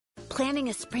Planning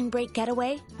a spring break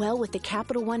getaway? Well, with the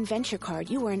Capital One Venture Card,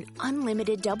 you earn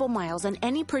unlimited double miles on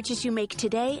any purchase you make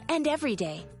today and every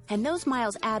day. And those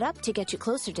miles add up to get you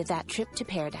closer to that trip to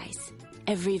paradise.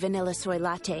 Every vanilla soy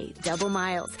latte, double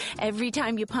miles. Every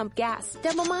time you pump gas,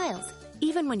 double miles.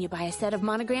 Even when you buy a set of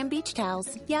Monogram beach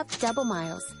towels, yep, double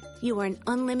miles. You earn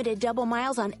unlimited double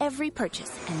miles on every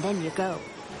purchase, and then you go.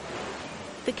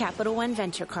 The Capital One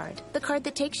Venture Card, the card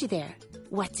that takes you there.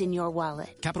 What's in your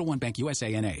wallet? Capital One Bank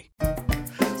USA N.A.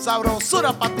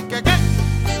 Sabrosura pa' ti que.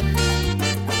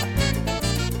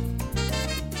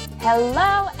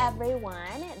 Hello, everyone.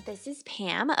 This is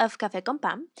Pam of Café con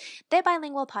Pam, the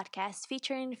bilingual podcast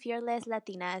featuring fearless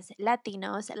Latinas,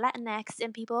 Latinos, Latinx,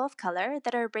 and people of color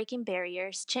that are breaking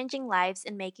barriers, changing lives,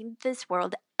 and making this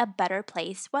world a better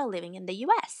place while living in the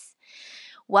U.S.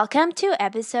 Welcome to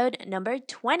episode number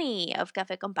 20 of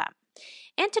Café con Pam.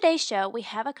 In today's show, we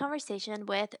have a conversation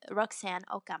with Roxanne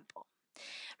Ocampo.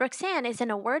 Roxanne is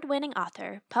an award-winning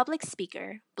author, public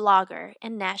speaker, blogger,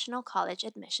 and national college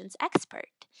admissions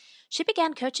expert. She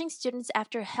began coaching students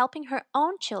after helping her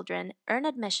own children earn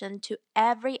admission to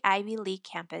every Ivy League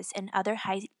campus and other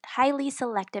highly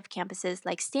selective campuses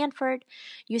like Stanford,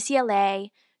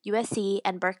 UCLA, USC,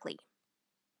 and Berkeley.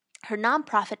 Her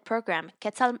nonprofit program,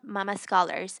 Quetzal Mama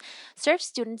Scholars, serves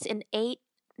students in 8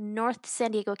 North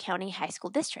San Diego County high school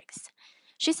districts.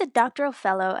 She's a doctoral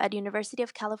fellow at University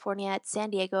of California at San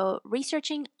Diego,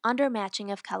 researching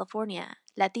undermatching of California,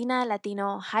 Latina,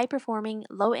 Latino, high-performing,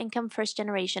 low-income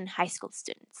first-generation high school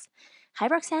students. Hi,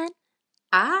 Roxanne.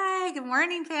 Hi, good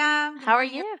morning, Pam. How are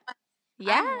you?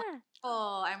 Yeah.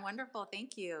 I'm wonderful.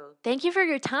 Thank you. Thank you for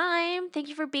your time. Thank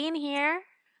you for being here.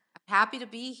 I'm happy to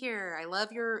be here. I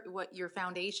love your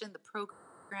foundation, the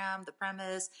program, the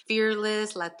premise,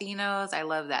 fearless Latinos. I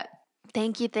love that.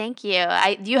 Thank you.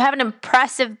 You have an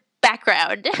impressive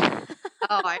background.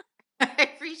 I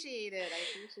appreciate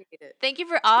it. Thank you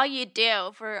for all you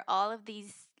do for all of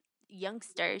these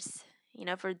youngsters,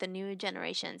 for the new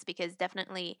generations, because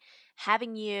definitely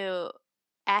having you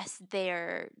as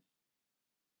their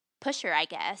pusher, I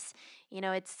guess,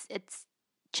 it's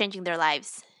changing their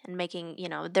lives and making,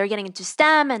 they're getting into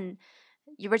STEM. And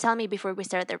you were telling me before we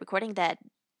started the recording that,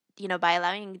 by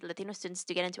allowing Latino students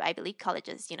to get into Ivy League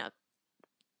colleges,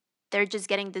 they're just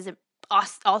getting this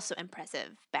also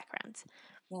impressive backgrounds,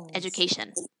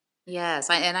 education. Yes,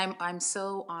 I'm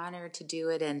so honored to do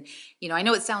it. And, I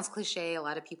know it sounds cliche. A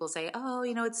lot of people say, oh,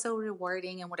 it's so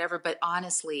rewarding and whatever. But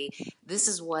honestly, this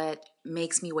is what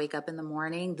makes me wake up in the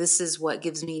morning. This is what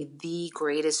gives me the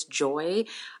greatest joy.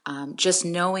 Just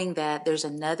knowing that there's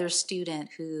another student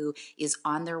who is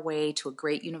on their way to a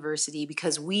great university,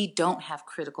 because we don't have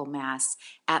critical mass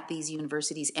at these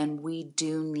universities, and we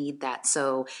do need that.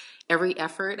 So every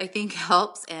effort, I think,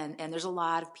 helps. And there's a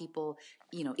lot of people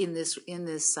in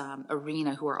this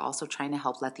arena who are also trying to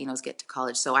help Latinos get to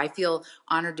college. So I feel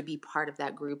honored to be part of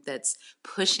that group that's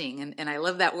pushing. And I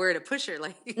love that word, a pusher.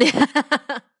 Like,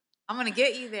 I'm going to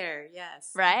get you there.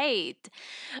 Yes. Right.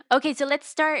 Okay, so let's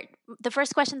start. The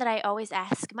first question that I always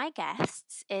ask my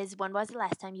guests is, when was the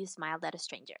last time you smiled at a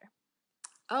stranger?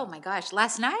 Oh my gosh.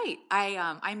 Last night,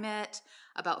 I met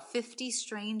about 50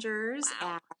 strangers.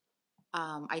 Wow.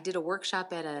 I did a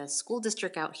workshop at a school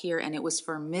district out here, and it was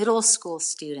for middle school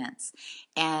students.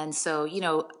 And so,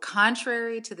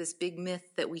 contrary to this big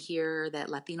myth that we hear that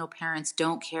Latino parents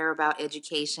don't care about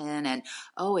education, and,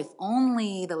 oh, if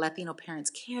only the Latino parents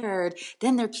cared,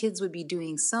 then their kids would be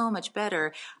doing so much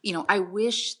better. I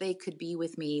wish they could be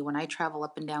with me when I travel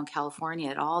up and down California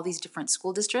at all these different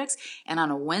school districts. And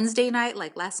on a Wednesday night,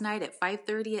 like last night at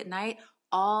 5:30 at night,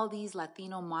 all these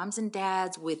Latino moms and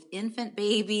dads with infant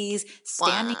babies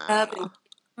standing up in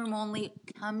room only,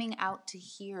 coming out to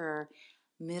hear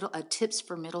tips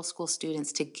for middle school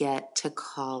students to get to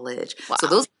college. Wow. So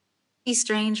those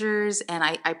strangers, and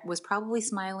I was probably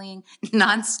smiling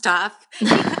nonstop.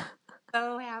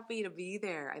 So happy to be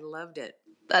there. I loved it.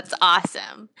 That's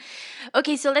awesome.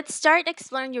 Okay, so let's start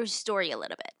exploring your story a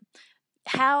little bit.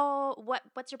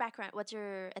 What's your background? What's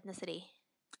your ethnicity?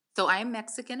 So I'm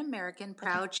Mexican-American,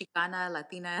 proud Chicana,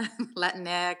 Latina,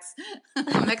 Latinx,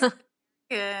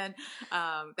 Mexican.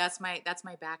 That's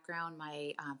my background.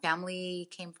 My family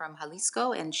came from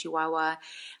Jalisco and Chihuahua,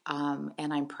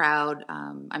 and I'm proud.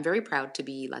 I'm very proud to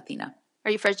be Latina.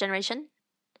 Are you first generation?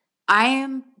 I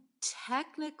am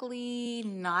technically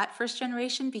not first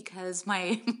generation, because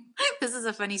this is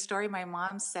a funny story. My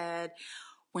mom said,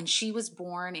 when she was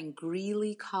born in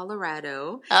Greeley,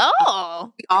 Colorado,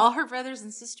 oh, all her brothers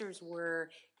and sisters were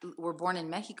born in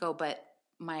Mexico, but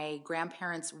my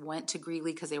grandparents went to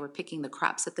Greeley because they were picking the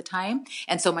crops at the time.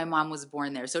 And so my mom was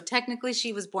born there. So technically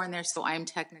she was born there. So I'm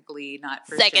technically not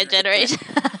first Second generation.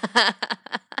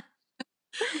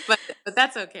 but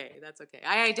that's okay. That's okay.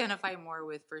 I identify more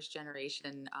with first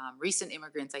generation recent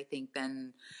immigrants, I think,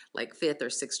 than like fifth or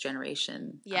sixth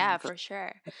generation. Yeah, for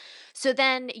sure. So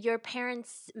then your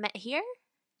parents met here?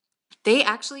 They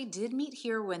actually did meet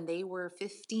here when they were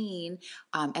 15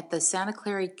 at the Santa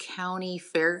Clara County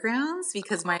Fairgrounds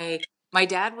because my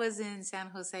dad was in San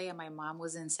Jose and my mom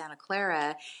was in Santa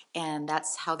Clara, and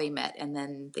that's how they met. And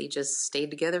then they just stayed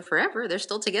together forever. They're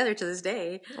still together to this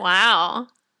day. Wow.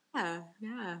 Yeah,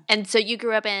 yeah. And so you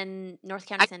grew up in North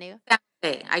County, San Diego?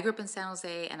 I grew up in San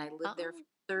Jose, and I lived there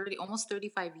for almost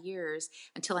 35 years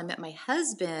until I met my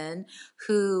husband,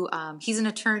 who he's an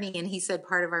attorney, and he said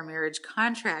part of our marriage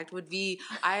contract would be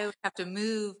I would have to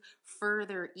move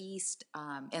further east,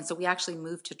 and so we actually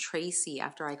moved to Tracy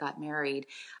after I got married,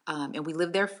 and we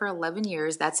lived there for 11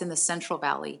 years. That's in the Central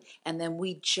Valley, and then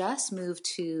we just moved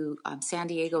to San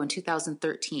Diego in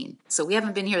 2013. So we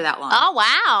haven't been here that long. Oh,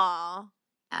 wow.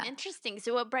 Yeah. Interesting.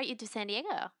 So what brought you to San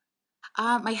Diego?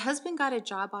 My husband got a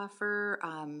job offer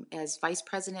as vice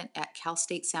president at Cal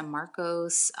State San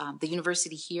Marcos, the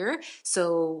university here.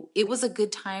 So it was a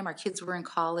good time. Our kids were in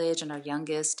college, and our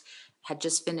youngest had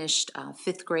just finished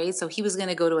fifth grade. So he was going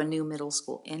to go to a new middle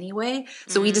school anyway.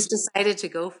 So we just decided to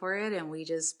go for it, and we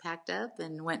just packed up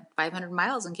and went 500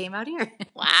 miles and came out here.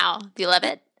 Wow. Do you love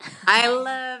it? I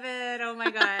love it. Oh, my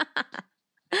God.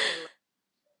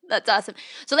 That's awesome.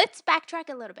 So let's backtrack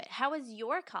a little bit. How was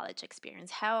your college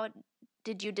experience? How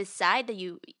did you decide that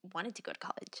you wanted to go to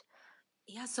college?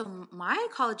 Yeah, so my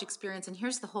college experience, and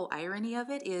here's the whole irony of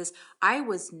it, is I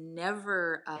was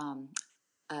never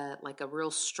like a real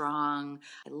strong,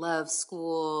 I love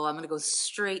school, I'm going to go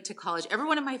straight to college.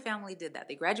 Everyone in my family did that.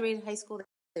 They graduated high school,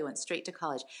 they went straight to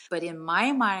college. But in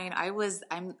my mind,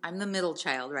 I'm the middle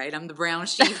child, right? I'm the brown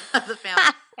sheep of the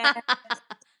family. And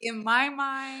in my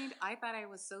mind, I thought I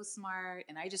was so smart,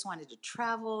 and I just wanted to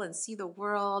travel and see the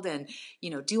world and,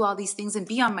 do all these things and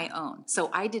be on my own. So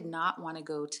I did not want to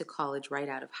go to college right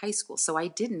out of high school. So I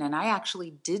didn't. And I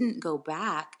actually didn't go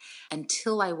back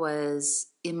until I was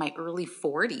in my early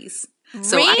 40s.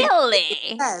 So really?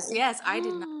 Yes. I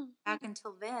did not go back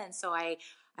until then. So I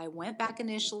went back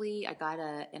initially. I got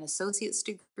an associate's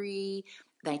degree.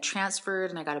 Then I transferred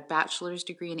and I got a bachelor's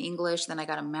degree in English. Then I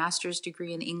got a master's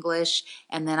degree in English.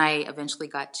 And then I eventually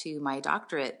got to my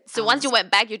doctorate. So once you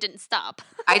went back, you didn't stop.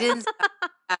 I didn't stop.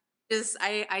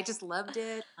 I just loved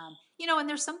it. And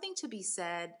there's something to be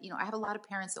said. I have a lot of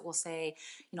parents that will say,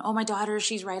 oh, my daughter,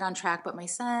 she's right on track. But my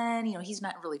son, he's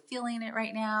not really feeling it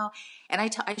right now. And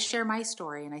I share my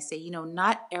story and I say,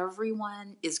 not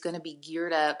everyone is going to be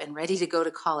geared up and ready to go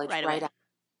to college right out.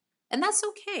 And that's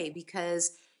okay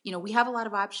because we have a lot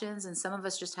of options, and some of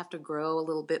us just have to grow a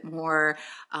little bit more,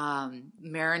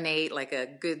 marinate like a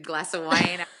good glass of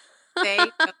wine.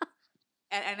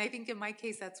 And I think in my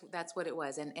case, that's what it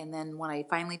was. And then when I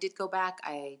finally did go back,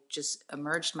 I just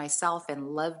immersed myself and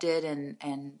loved it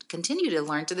and continue to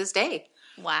learn to this day.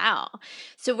 Wow.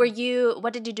 So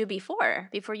what did you do before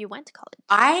you went to college?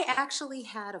 I actually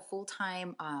had a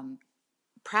full-time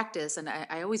practice, and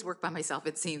I always work by myself,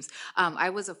 it seems. I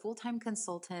was a full-time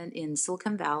consultant in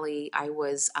Silicon Valley. I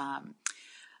was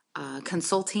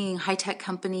consulting high-tech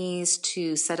companies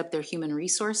to set up their human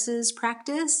resources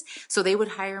practice. So they would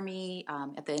hire me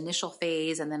at the initial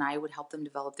phase, and then I would help them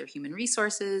develop their human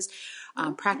resources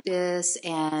practice.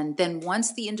 And then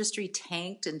once the industry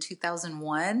tanked in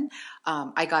 2001,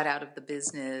 I got out of the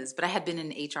business. But I had been in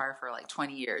HR for like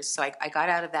 20 years. So I got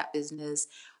out of that business.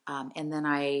 And then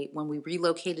when we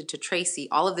relocated to Tracy,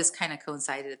 all of this kind of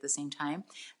coincided at the same time.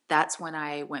 That's when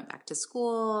I went back to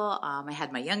school. I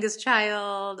had my youngest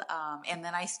child, and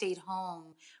then I stayed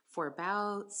home for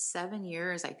about 7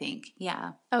 years, I think.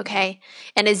 Yeah. Okay.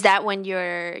 And is that when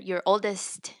your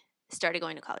oldest started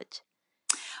going to college?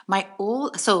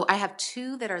 So I have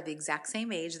two that are the exact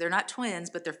same age. They're not twins,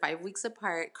 but they're 5 weeks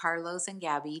apart, Carlos and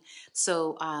Gabby.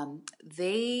 So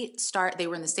they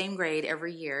were in the same grade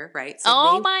every year, right?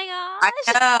 So my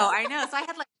gosh. I know. So I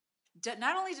had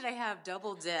not only did I have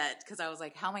double debt because I was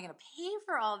like, how am I going to pay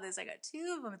for all this? I got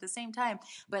two of them at the same time,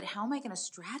 but how am I going to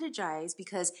strategize?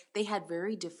 Because they had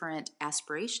very different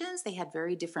aspirations. They had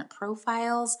very different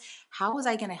profiles. How was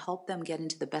I going to help them get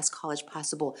into the best college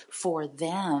possible for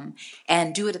them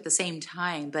and do it at the same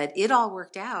time? But it all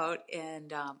worked out,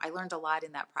 and I learned a lot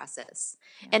in that process.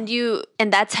 Yeah.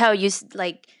 And that's how you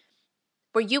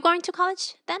were you going to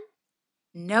college then?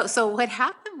 No. So what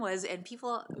happened was, and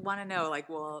people want to know,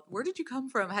 well, where did you come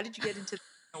from? How did you get into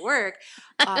to work.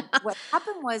 What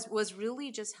happened was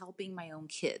really just helping my own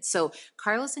kids. So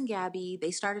Carlos and Gabby,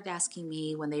 they started asking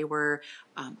me when they were,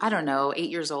 I don't know, 8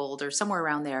 years old or somewhere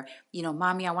around there,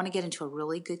 Mommy, I want to get into a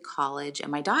really good college.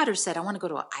 And my daughter said, I want to go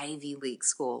to an Ivy League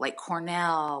school like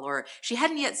Cornell, or she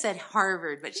hadn't yet said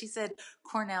Harvard, but she said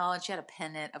Cornell, and she had a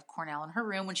pennant of Cornell in her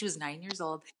room when she was 9 years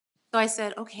old. So I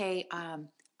said, okay, I'm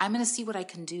going to see what I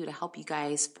can do to help you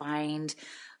guys find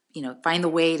the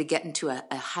way to get into a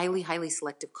highly, highly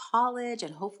selective college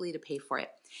and hopefully to pay for it.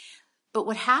 But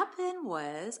what happened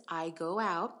was I go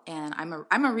out, and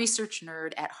I'm a research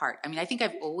nerd at heart. I mean, I think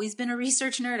I've always been a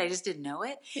research nerd. I just didn't know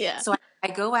it. Yeah. So I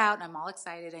go out and I'm all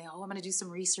excited. I'm going to do some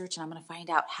research, and I'm going to find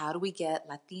out, how do we get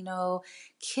Latino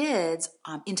kids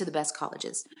into the best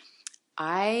colleges?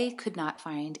 I could not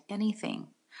find anything.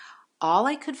 All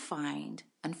I could find,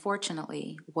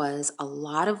 unfortunately, was a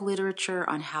lot of literature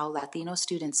on how Latino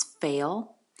students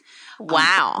fail.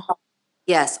 Wow.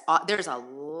 Yes, there's a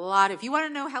lot. If you want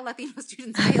to know how Latino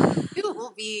students fail, you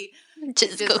will be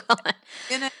Just Google it.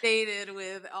 inundated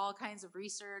with all kinds of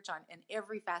research on in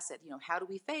every facet. How do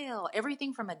we fail?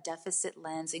 Everything from a deficit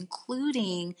lens,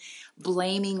 including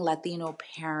blaming Latino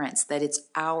parents that it's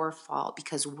our fault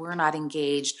because we're not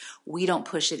engaged. We don't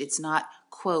push it. It's not,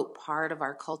 quote, part of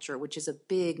our culture, which is a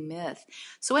big myth.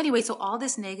 So anyway, all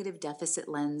this negative deficit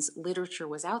lens literature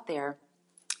was out there.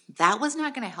 That was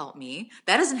not going to help me.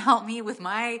 That doesn't help me with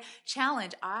my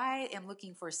challenge. I am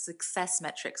looking for success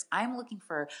metrics. I'm looking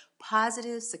for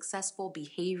positive, successful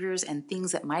behaviors and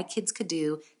things that my kids could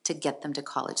do to get them to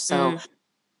college. So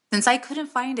since I couldn't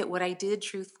find it, what I did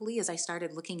truthfully is I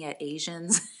started looking at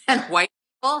Asians and white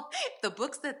people, the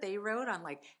books that they wrote on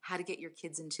like how to get your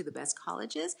kids into the best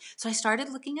colleges. So I started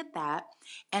looking at that,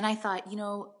 and I thought,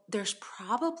 there's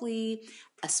probably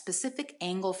a specific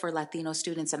angle for Latino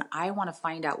students, and I want to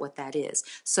find out what that is.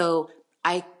 So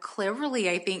I cleverly,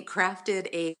 I think, crafted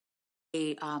a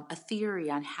theory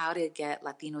on how to get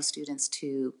Latino students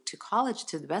to college,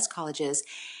 to the best colleges.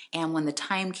 And when the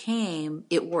time came,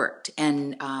 it worked.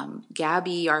 And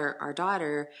Gabby, our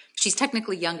daughter, she's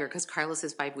technically younger because Carlos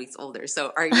is 5 weeks older.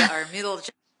 So our middle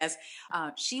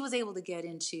child, she was able to get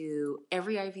into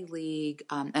every Ivy League,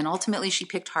 and ultimately she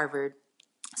picked Harvard.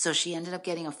 So she ended up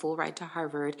getting a full ride to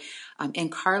Harvard.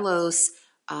 And Carlos,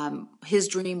 his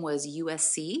dream was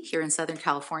USC here in Southern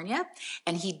California,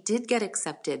 and he did get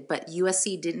accepted, but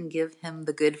USC didn't give him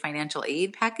the good financial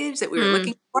aid package that we were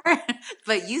looking for,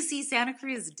 but UC Santa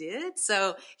Cruz did.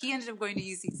 So he ended up going to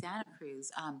UC Santa Cruz.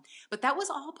 But that was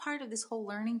all part of this whole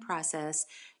learning process,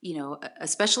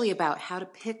 especially about how to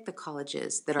pick the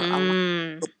colleges that are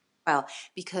aligned well,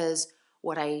 because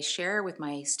what I share with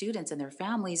my students and their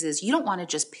families is you don't want to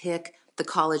just pick the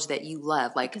college that you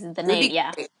love. Like because of the name,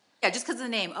 yeah. Yeah, just because of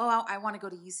the name. Oh, I want to go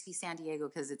to UC San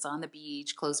Diego because it's on the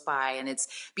beach close by and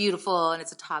it's beautiful and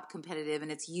it's a top competitive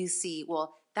and it's UC.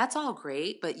 Well, that's all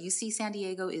great, but UC San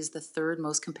Diego is the third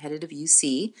most competitive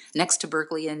UC next to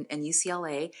Berkeley and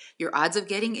UCLA. Your odds of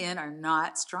getting in are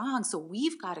not strong. So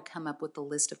we've got to come up with a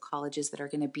list of colleges that are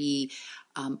going to be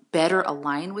better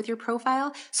aligned with your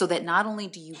profile so that not only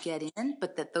do you get in,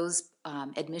 but that those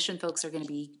admission folks are going to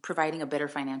be providing a better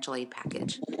financial aid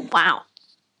package. Wow.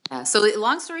 So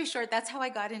long story short, that's how I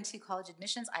got into college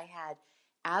admissions. I had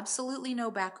absolutely no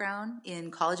background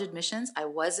in college admissions. I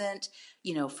wasn't,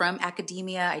 from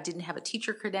academia. I didn't have a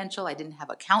teacher credential. I didn't have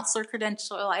a counselor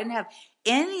credential. I didn't have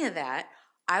any of that.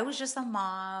 I was just a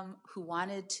mom who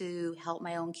wanted to help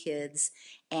my own kids.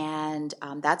 And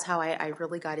that's how I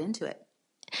really got into it.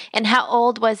 And how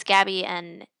old was Gabby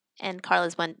and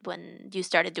Carlos when you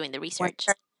started doing the research?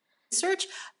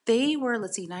 They were,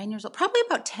 9 years old, probably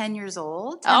about 10 years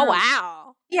old. Oh,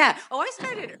 wow. Yeah. Oh, I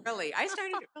started early.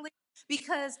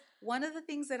 Because one of the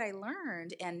things that I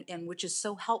learned and which is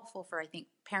so helpful for, I think,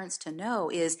 parents to know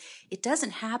is it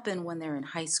doesn't happen when they're in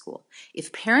high school.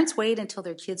 If parents wait until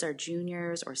their kids are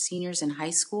juniors or seniors in high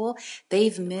school,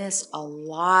 they've missed a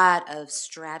lot of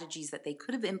strategies that they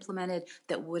could have implemented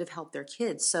that would have helped their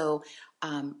kids. So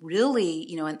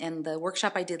really, and the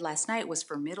workshop I did last night was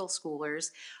for middle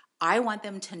schoolers. I want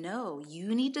them to know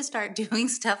you need to start doing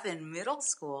stuff in middle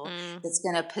school that's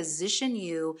going to position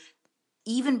you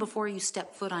even before you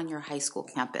step foot on your high school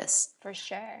campus. For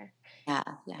sure. Yeah.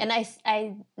 And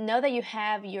I know that you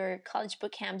have your college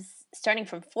boot camps starting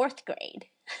from 4th grade.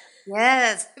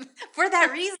 Yes, for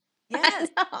that reason. Yes.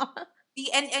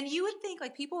 And you would think,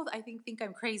 people, I think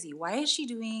I'm crazy. Why is she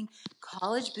doing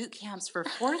college boot camps for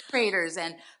 4th graders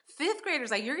and 5th graders?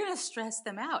 You're going to stress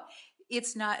them out.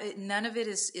 It's not, none of it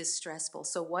is stressful.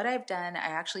 So what I've done, I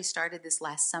actually started this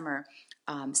last summer.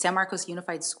 San Marcos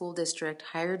Unified School District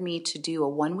hired me to do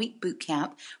a 1-week boot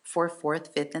camp for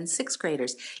 4th, 5th, and 6th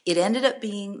graders. It ended up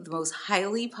being the most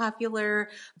highly popular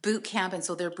boot camp, and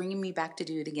so they're bringing me back to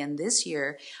do it again this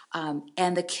year.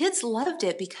 And the kids loved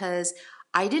it because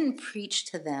I didn't preach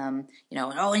to them,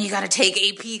 oh, and you got to take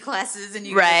AP classes and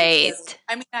you got to take this.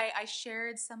 I mean, I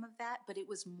shared some of that, but it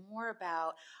was more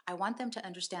about, I want them to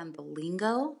understand the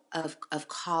lingo of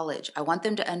college. I want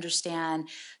them to understand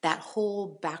that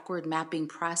whole backward mapping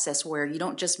process where you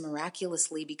don't just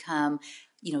miraculously become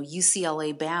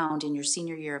UCLA bound in your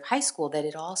senior year of high school, that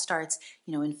it all starts,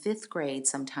 in 5th grade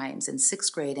sometimes, in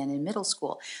 6th grade, and in middle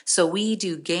school. So we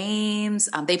do games.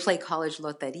 They play college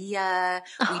loteria.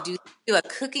 We do a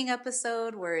cooking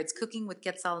episode where it's cooking with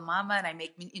Quetzal Mama, and I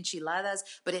make enchiladas,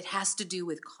 but it has to do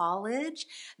with college.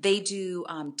 They do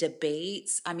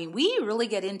debates. I mean, we really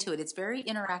get into it. It's very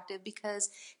interactive because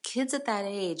kids at that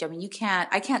age, I mean,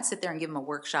 I can't sit there and give them a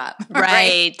workshop.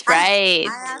 Right. I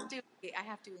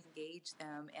have to engage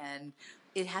them, and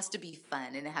it has to be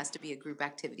fun, and it has to be a group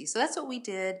activity. So that's what we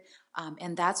did,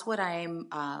 and that's what I'm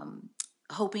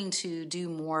hoping to do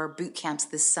more boot camps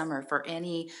this summer for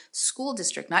any school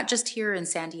district, not just here in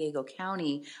San Diego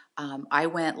County. I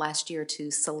went last year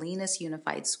to Salinas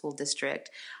Unified School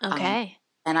District. Okay.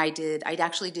 And I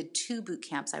actually did 2 boot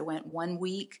camps. I went 1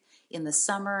 week in the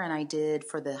summer, and I did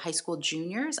for the high school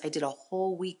juniors, I did a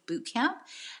whole week boot camp.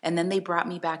 And then they brought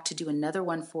me back to do another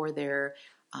one for their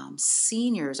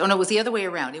seniors. Oh no, it was the other way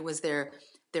around. It was their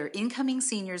incoming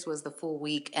seniors was the full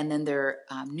week, and then their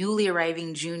newly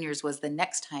arriving juniors was the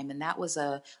next time. And that was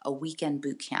a weekend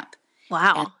boot camp.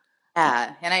 Wow.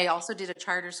 And I also did a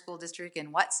charter school district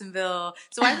in Watsonville.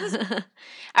 So I was.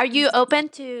 Are you open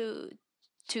to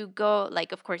go,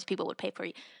 like, of course people would pay for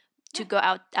you to go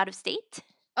out of state?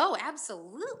 Oh,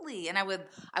 absolutely. And I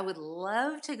would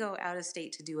love to go out of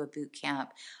state to do a boot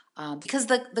camp, because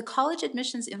the college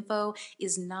admissions info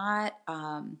is not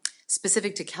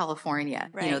specific to California.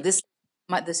 Right.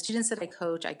 The students that I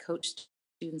coach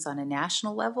students on a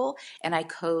national level, and I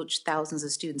coach thousands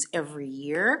of students every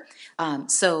year.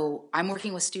 So I'm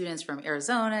working with students from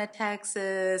Arizona,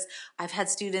 Texas. I've had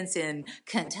students in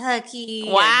Kentucky.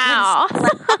 Wow.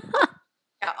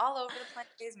 Yeah, all over the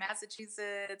place,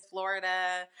 Massachusetts,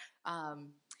 Florida.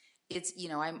 It's,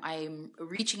 I'm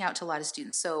reaching out to a lot of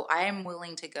students, so I am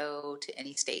willing to go to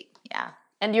any state. Yeah.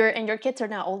 And your kids are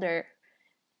now older,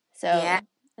 so yeah.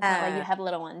 It's not like you have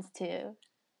little ones too.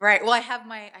 Right. Well, I have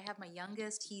my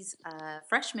youngest. He's a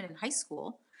freshman in high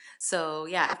school. So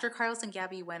yeah, after Carlos and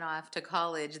Gabby went off to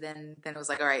college, then it was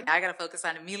like, all right, now I got to focus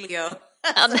on Emilio.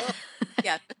 So,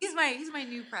 yeah, he's my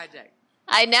new project.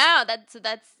 I know.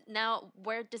 That's now.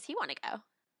 Where does he want to go?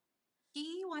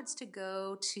 He wants to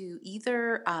go to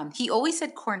either. He always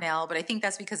said Cornell, but I think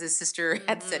that's because his sister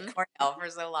had said Cornell for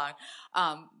so long.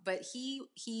 But he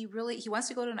wants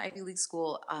to go to an Ivy League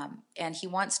school, and he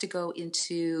wants to go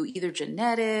into either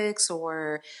genetics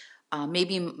or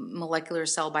maybe molecular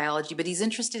cell biology. But he's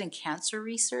interested in cancer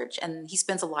research, and he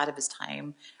spends a lot of his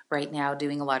time right now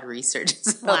doing a lot of research.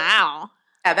 So, wow.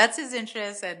 Yeah, that's his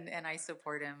interest, and I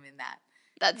support him in that.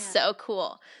 That's so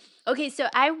cool. Okay, so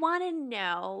I want to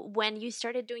know, when you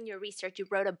started doing your research, you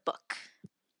wrote a book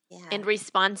in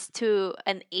response to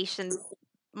an Asian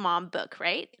mom book,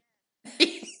 right?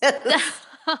 Yes.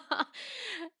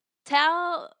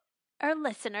 Tell our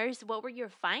listeners, what were your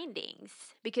findings?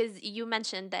 Because you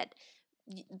mentioned that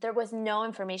there was no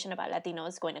information about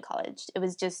Latinos going to college. It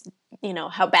was just,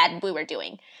 how bad we were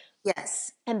doing.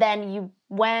 Yes. And then you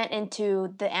went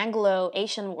into the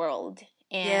Anglo-Asian world.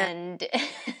 And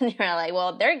you're like,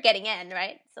 well, they're getting in,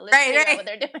 right? So let's figure out what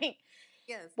they're doing.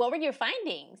 Yes. What were your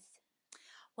findings?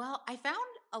 Well, I found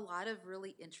a lot of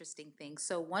really interesting things.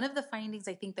 So one of the findings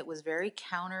I think that was very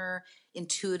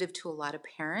counterintuitive to a lot of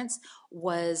parents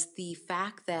was the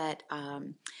fact that,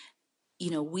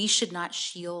 we should not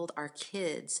shield our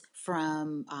kids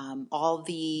from all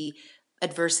the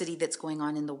adversity that's going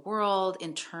on in the world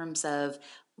in terms of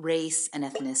race and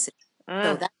ethnicity.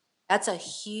 So that's a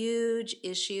huge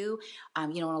issue.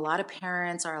 And a lot of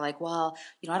parents are like, well,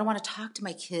 I don't want to talk to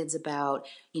my kids about,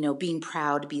 being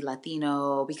proud to be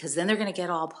Latino, because then they're going to get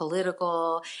all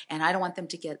political, and I don't want them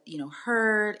to get,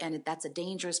 hurt, and that's a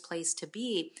dangerous place to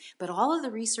be. But all of the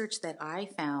research that I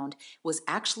found was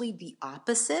actually the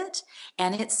opposite.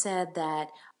 And it said that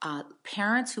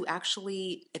parents who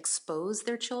actually expose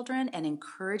their children and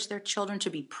encourage their children to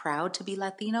be proud to be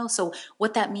Latino. So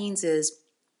what that means is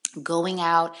going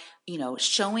out,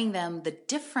 showing them the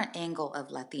different angle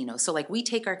of Latino. So like we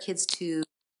take our kids to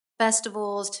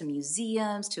festivals, to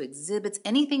museums, to exhibits,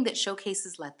 anything that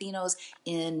showcases Latinos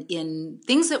in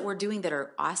things that we're doing that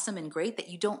are awesome and great that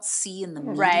you don't see in the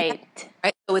media. Right.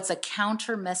 Right? So it's a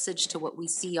counter message to what we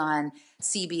see on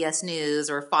CBS News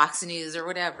or Fox News or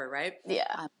whatever, right?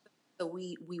 Yeah. So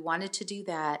we wanted to do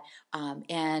that,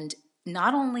 and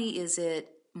not only is it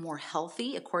more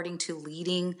healthy, according to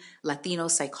leading Latino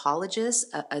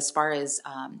psychologists, as far as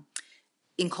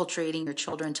inculcating your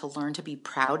children to learn to be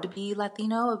proud to be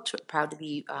Latino, proud to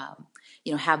be,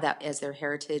 have that as their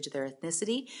heritage, their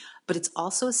ethnicity, but it's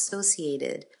also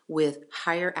associated with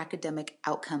higher academic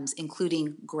outcomes,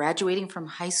 including graduating from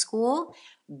high school,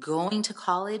 going to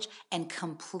college, and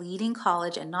completing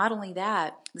college. And not only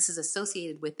that, this is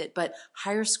associated with it, but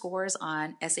higher scores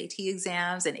on SAT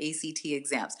exams and ACT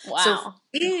exams. Wow. So for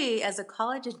me, as a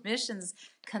college admissions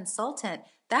consultant,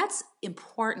 that's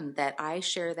important that I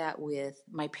share that with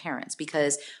my parents,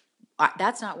 because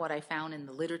that's not what I found in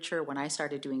the literature when I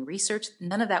started doing research.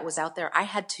 None of that was out there. I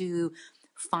had to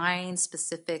find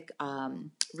specific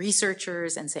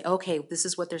researchers and say, okay, this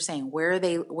is what they're saying. Where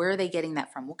are they getting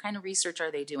that from? What kind of research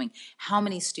are they doing? How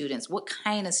many students? What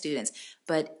kind of students?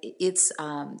 But it's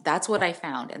that's what I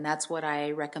found, and that's what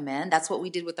I recommend. That's what we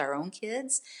did with our own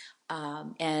kids.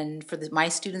 And for my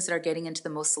students that are getting into the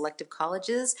most selective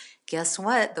colleges, guess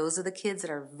what? Those are the kids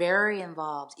that are very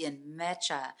involved in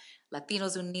Mecha,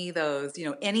 Latinos Unidos,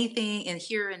 anything. And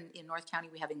here in North County,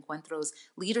 we have Encuentros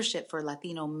Leadership for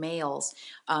Latino males.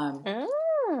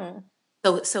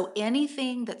 So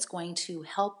anything that's going to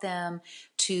help them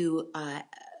to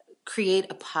create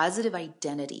a positive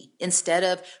identity instead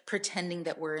of pretending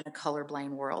that we're in a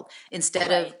colorblind world,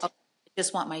 instead of I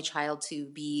just want my child to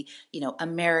be,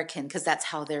 American because that's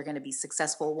how they're going to be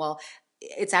successful. Well,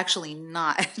 it's actually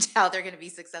not how they're going to be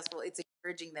successful. It's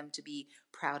encouraging them to be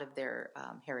proud of their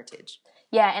heritage.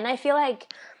 Yeah, and I feel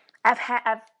like I've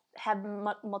had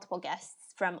multiple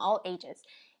guests from all ages,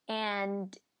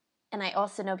 and I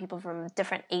also know people from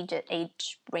different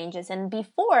age ranges. And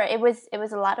before it was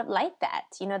a lot of like that,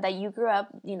 that you grew up,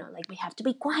 like we have to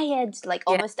be quiet, like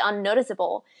almost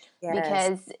unnoticeable,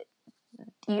 because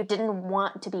you didn't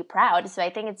want to be proud. So I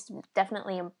think it's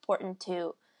definitely important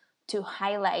to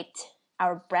highlight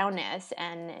our brownness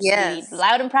and be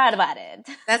loud and proud about it.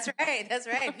 That's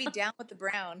right. Be down with the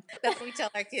brown. That's what we tell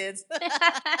our kids.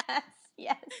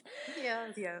 Yes.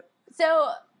 Yeah.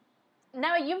 So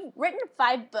now you've written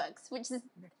 5 books, which is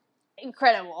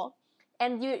incredible.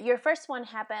 And your first one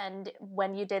happened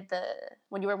when you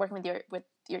were working with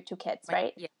your 2 kids,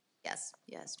 right? Yeah.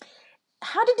 Yes.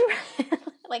 How did you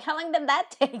how long did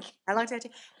that take? How long did it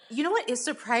take? You know what?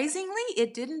 Surprisingly,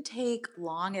 it didn't take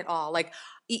long at all.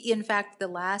 In fact, the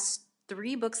last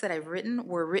 3 books that I've written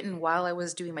were written while I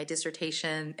was doing my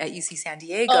dissertation at UC San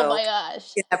Diego. Oh my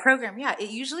gosh. In that program. Yeah.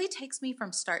 It usually takes me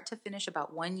from start to finish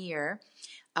about 1 year.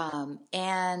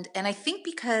 And I think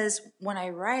because when I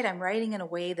write, I'm writing in a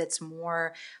way that's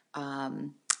more,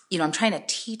 I'm trying to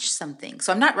teach something.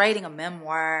 So I'm not writing a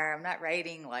memoir. I'm not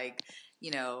writing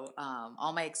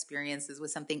all my experiences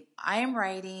with something. I am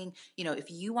writing, if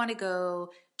you want to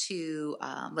go to,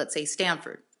 let's say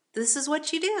Stanford, this is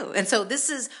what you do. And so this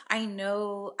is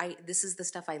the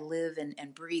stuff I live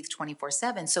and breathe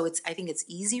 24/7. So I think it's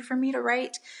easy for me to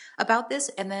write about this.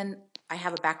 And then I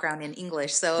have a background in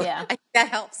English, so I think that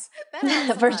helps. That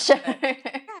helps for sure.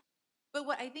 But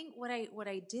what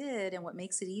I did and what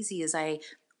makes it easy is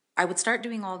I would start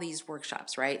doing all these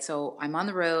workshops, right? So I'm on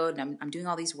the road and I'm doing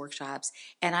all these workshops,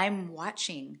 and I'm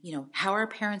watching, how are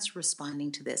parents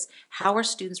responding to this? How are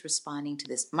students responding to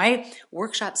this? My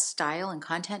workshop style and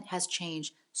content has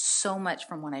changed so much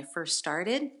from when I first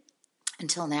started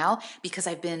until now, because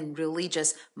I've been really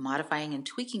just modifying and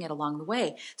tweaking it along the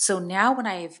way. So now when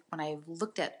I've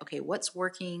looked at, okay, what's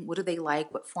working, what do they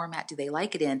like, what format do they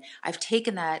like it in, I've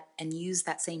taken that and used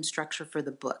that same structure for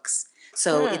the books.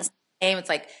 So it's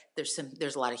like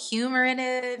there's a lot of humor in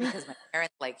it because my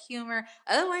parents like humor.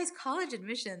 Otherwise, college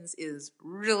admissions is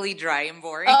really dry and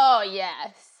boring. Oh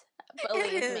yes,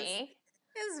 believe me.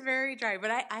 It's very dry, but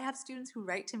I have students who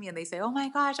write to me and they say, "Oh my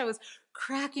gosh, I was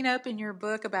cracking up in your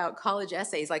book about college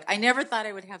essays." Like, I never thought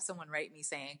I would have someone write me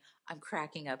saying, "I'm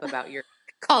cracking up about your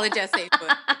college essay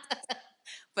book."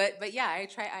 But yeah,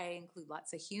 I include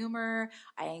lots of humor.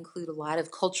 I include a lot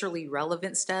of culturally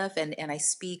relevant stuff, and I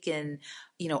speak in,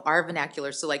 our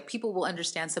vernacular. So like people will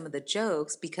understand some of the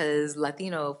jokes because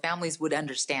Latino families would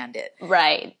understand it.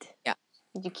 Right. Yeah.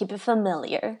 You keep it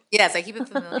familiar. Yes, I keep it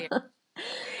familiar.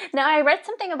 Now, I read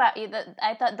something about you that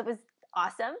I thought that was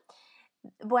awesome.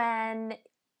 When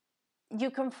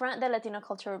you confront the Latino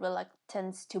cultural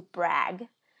reluctance to brag,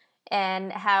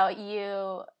 and how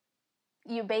you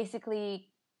basically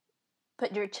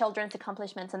put your children's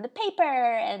accomplishments on the paper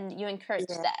and you encourage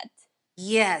that.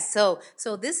 Yes. So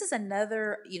this is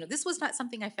another, this was not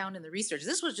something I found in the research.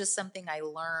 This was just something I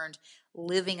learned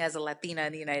living as a Latina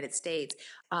in the United States.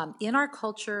 In our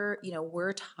culture,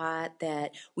 we're taught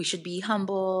that we should be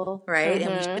humble, right?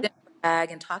 And we shouldn't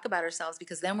brag and talk about ourselves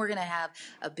because then we're going to have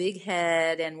a big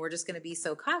head and we're just going to be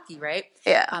so cocky, right?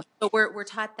 Yeah. So we're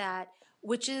taught that,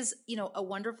 which is, a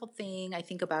wonderful thing, I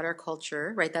think, about our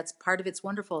culture, right? That's part of it's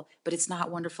wonderful, but it's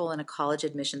not wonderful in a college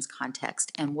admissions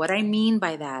context. And what I mean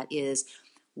by that is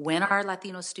when our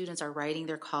Latino students are writing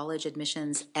their college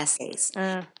admissions essays,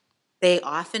 they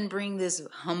often bring this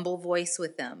humble voice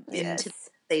with them into the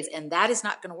essays, and that is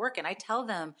not going to work. And I tell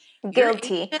them,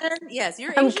 Guilty. you're Asian, yes,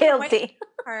 you're I'm Asian guilty.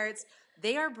 parts.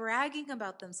 They are bragging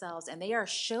about themselves and they are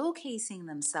showcasing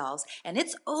themselves, and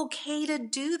it's okay to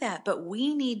do that, but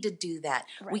we need to do that.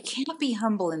 Right. We can't be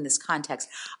humble in this context.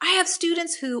 I have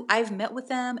students who I've met with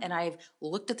them and I've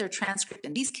looked at their transcript,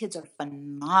 and these kids are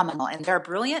phenomenal and they're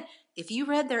brilliant. If you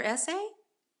read their essay,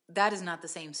 that is not the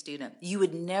same student. You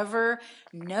would never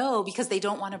know because they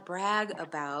don't want to brag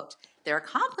about their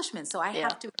accomplishments. So I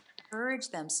have to encourage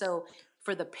them. So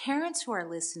for the parents who are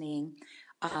listening,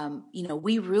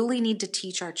 we really need to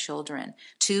teach our children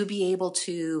to be able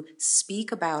to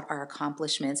speak about our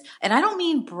accomplishments. And I don't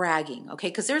mean bragging, okay?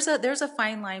 Because there's a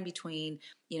fine line between,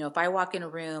 if I walk in a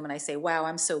room and I say, wow,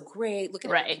 I'm so great, look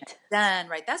at everything I've done,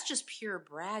 right? That's just pure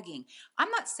bragging. I'm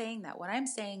not saying that. What I'm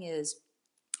saying is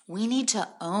we need to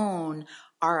own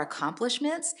our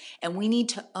accomplishments, and we need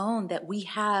to own that we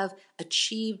have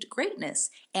achieved greatness.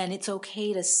 And it's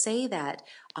okay to say that,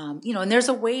 and there's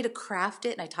a way to craft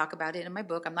it. And I talk about it in my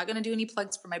book. I'm not going to do any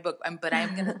plugs for my book, but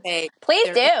I'm going to say, please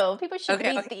do. People should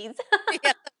read these.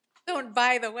 Yeah. So,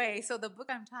 by the way, so the book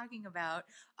I'm talking about,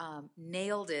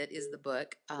 Nailed It is the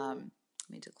book. Let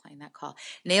me decline that call.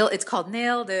 It's called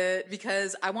Nailed It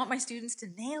because I want my students to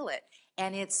nail it.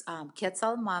 And it's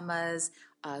Quetzal Mama's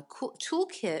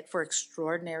toolkit for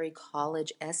extraordinary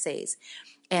college essays.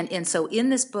 And so in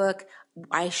this book,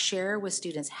 I share with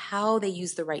students how they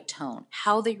use the right tone,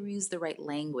 how they use the right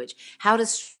language, how to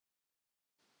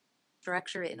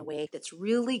structure it in a way that's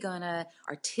really going to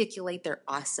articulate their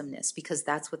awesomeness, because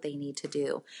that's what they need to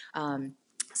do.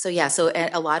 So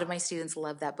a lot of my students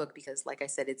love that book because, like I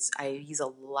said, I use a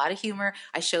lot of humor.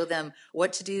 I show them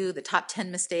what to do, the top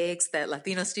 10 mistakes that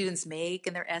Latino students make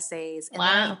in their essays. And then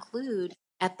I include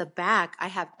at the back, I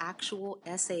have actual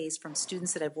essays from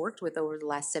students that I've worked with over the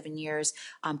last 7 years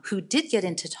who did get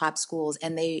into top schools,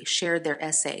 and they shared their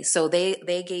essay. So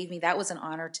they gave me, that was an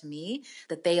honor to me,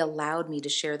 that they allowed me to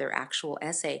share their actual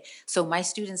essay. So my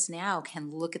students now can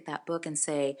look at that book and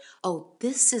say, oh,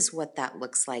 this is what that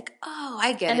looks like. Oh,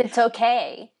 I get it. And it's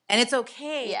okay. And it's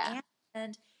okay. Yeah.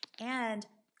 And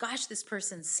gosh, this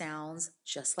person sounds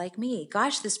just like me.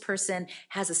 Gosh, this person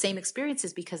has the same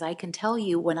experiences, because I can tell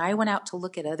you when I went out to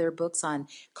look at other books on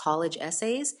college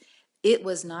essays, it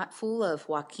was not full of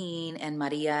Joaquin and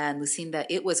Maria and Lucinda.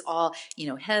 It was all,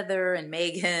 Heather and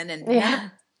Megan,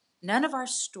 and none of our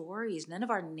stories, none of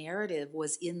our narrative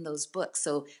was in those books.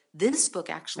 So this book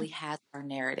actually has our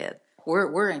narrative.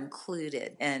 We're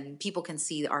included, and people can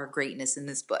see our greatness in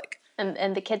this book.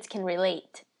 And the kids can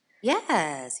relate.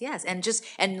 Yes.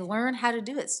 And learn how to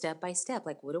do it step by step.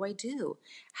 Like, what do I do?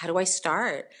 How do I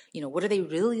start? What are they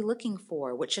really looking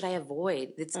for? What should I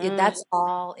avoid? That's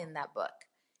all in that book.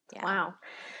 Yeah. Wow.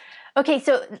 Okay,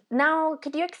 so now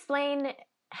could you explain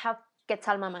how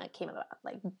Quetzal Mama came about?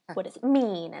 Like, what does it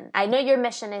mean? And I know your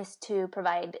mission is to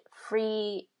provide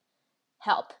free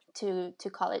help to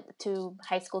college, to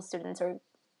high school students, or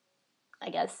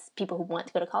I guess people who want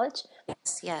to go to college.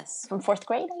 Yes. From 4th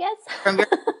grade, I guess.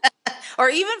 Or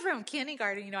even from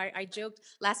kindergarten. I joked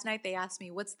last night, they asked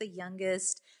me, what's the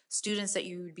youngest students that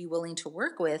you would be willing to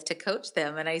work with to coach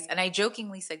them? And I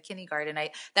jokingly said kindergarten.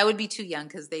 That would be too young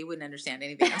because they wouldn't understand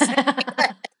anything I'm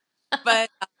saying.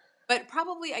 But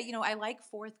probably, I like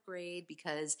 4th grade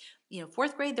because,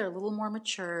 4th grade, they're a little more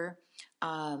mature.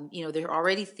 They're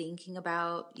already thinking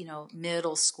about,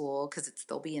 middle school, because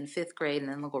they'll be in 5th grade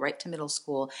and then they'll go right to middle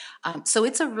school. So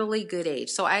it's a really good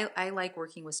age. So I like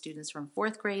working with students from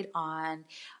 4th grade on.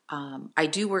 I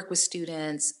do work with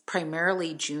students,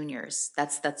 primarily juniors.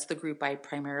 That's the group I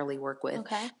primarily work with.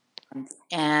 Okay.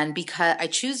 And because I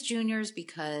choose juniors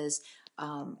because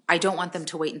I don't want them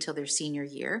to wait until their senior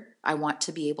year. I want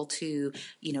to be able to,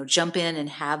 jump in and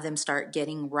have them start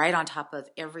getting right on top of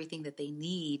everything that they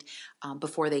need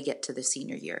before they get to the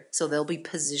senior year. So they'll be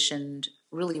positioned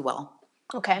really well.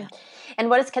 Okay. And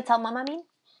what does Quetzal Mama mean?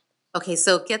 Okay,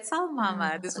 so Quetzal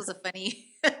Mama, this was a funny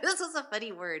this was a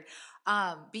funny word.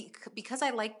 Because I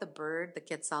like the bird, the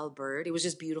Quetzal bird, it was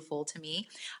just beautiful to me.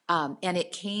 And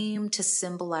it came to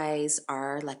symbolize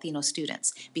our Latino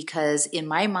students because in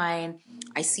my mind,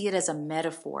 I see it as a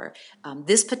metaphor.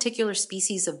 This particular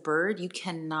species of bird, you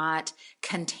cannot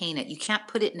contain it. You can't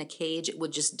put it in a cage, it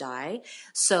would just die.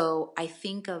 So I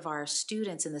think of our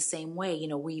students in the same way. You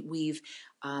know, we've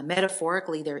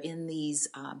metaphorically, they're in these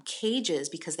cages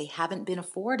because they haven't been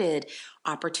afforded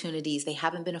opportunities. They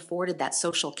haven't been afforded that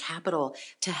social capital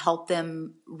to help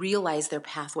them realize their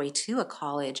pathway to a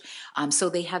college. So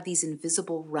they have these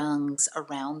invisible rungs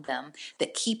around them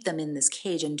that keep them in this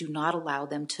cage and do not allow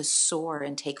them to soar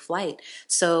and take flight.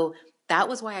 So that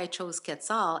was why I chose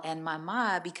Quetzal and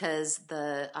Mama, because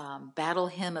the Battle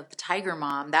Hymn of the Tiger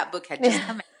Mom, that book had just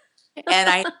come out. And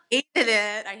I hated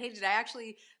it. I hated it. I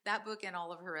actually, that book and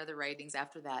all of her other writings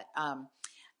after that.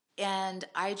 And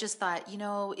I just thought,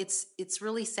 it's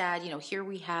really sad. Here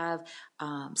we have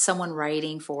someone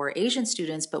writing for Asian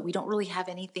students, but we don't really have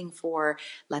anything for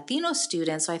Latino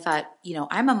students. So I thought,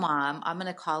 I'm a mom. I'm going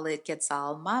to call it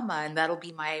Quetzal Mama, and that'll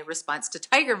be my response to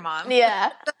Tiger Mom.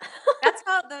 Yeah. That's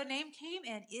how the name came,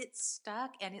 and it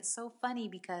stuck. And it's so funny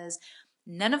because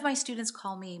none of my students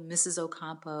call me Mrs.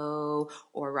 Ocampo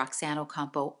or Roxanne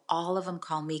Ocampo. All of them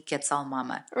call me Quetzal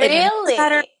Mama. Really?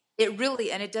 It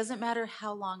really, and it doesn't matter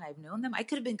how long I've known them. I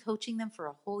could have been coaching them for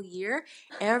a whole year.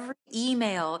 Every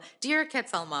email, dear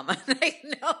Quetzal Mama, like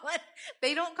no one,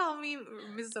 they don't call me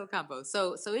Mrs. Ocampo.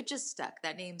 So it just stuck.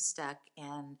 That name stuck,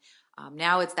 and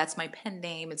now that's my pen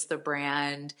name. It's the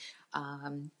brand,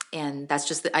 and that's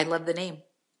just I love the name.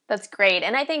 That's great.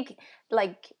 And I think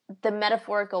like the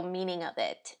metaphorical meaning of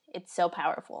it, it's so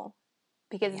powerful.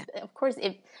 Because of course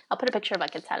I'll put a picture of a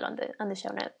quetzal on the show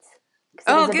notes. Because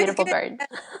it is a beautiful bird.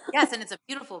 Yes, and it's a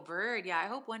beautiful bird. Yeah, I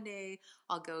hope one day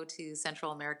I'll go to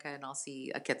Central America and I'll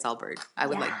see a quetzal bird. I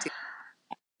would like to.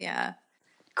 Yeah.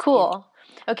 Cool.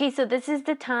 Okay, so this is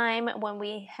the time when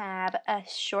we have a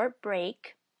short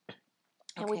break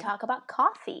and we talk about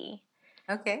coffee.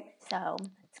 Okay. So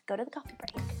let's go to the coffee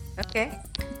break. Okay.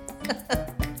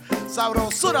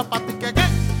 Sabrosura pa' ti que.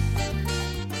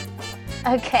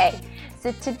 Okay,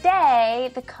 so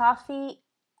today the coffee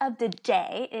of the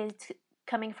day is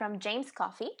coming from James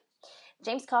Coffee.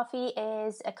 James Coffee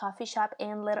is a coffee shop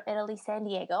in Little Italy, San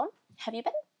Diego. Have you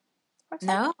been?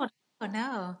 No.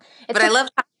 But I love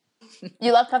coffee.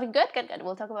 You love coffee? Good.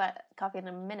 We'll talk about coffee in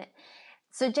a minute.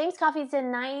 So James Coffee is a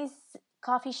nice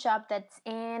coffee shop that's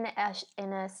in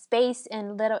a space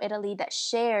in Little Italy that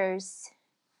shares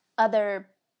other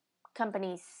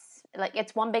companies. Like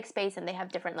it's one big space and they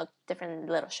have different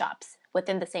little shops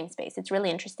within the same space. It's really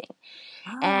interesting.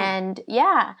 Oh. And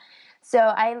so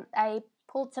I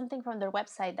pulled something from their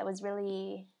website that was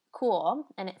really cool,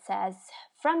 and it says,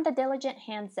 from the diligent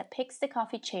hands that picks the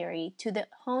coffee cherry to the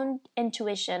honed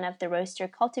intuition of the roaster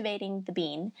cultivating the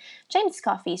bean, James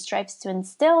Coffee strives to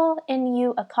instill in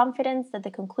you a confidence that the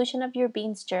conclusion of your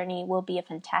bean's journey will be a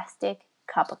fantastic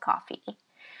cup of coffee.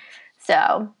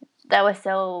 So that was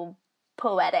so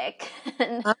poetic.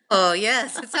 Oh,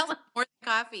 yes. It sounds like more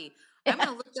than coffee. I'm going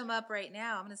to look them up right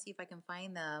now. I'm going to see if I can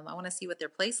find them. I want to see what their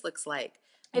place looks like.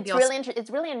 It's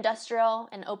really industrial,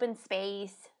 an open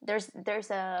space. There's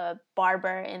a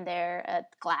barber in there, a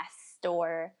glass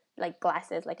store, like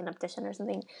glasses, like an optician or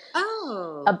something.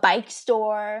 Oh. A bike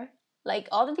store. Like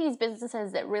all of these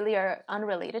businesses that really are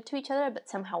unrelated to each other but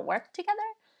somehow work together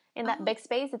in that big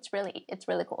space. It's really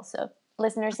cool. So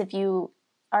listeners, if you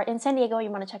are in San Diego, you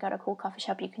want to check out a cool coffee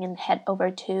shop, you can head over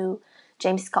to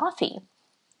James Coffee.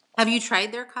 Have you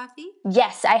tried their coffee?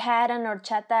 Yes, I had an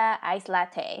horchata iced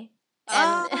latte.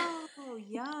 And,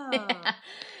 yeah.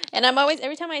 And I'm always,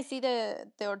 every time I see the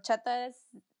horchatas,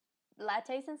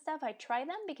 lattes and stuff, I try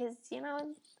them because,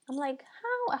 I'm like,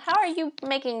 how are you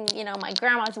making, my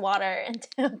grandma's water into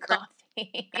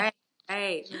coffee?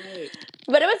 Right.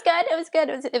 But it was good.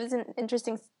 It was an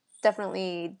interesting,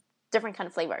 definitely different kind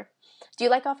of flavor. Do you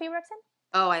like coffee, Roxanne?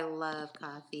 Oh, I love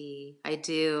coffee. I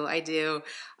do. I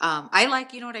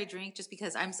like, what I drink just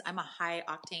because I'm a high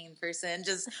octane person.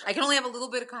 I can only have a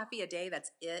little bit of coffee a day. That's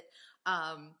it.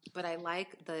 But I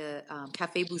like the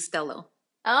Cafe Bustelo.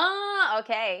 Oh,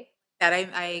 okay. That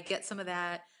I get some of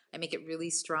that. I make it really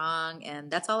strong,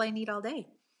 and that's all I need all day.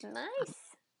 Nice.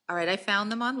 All right, I found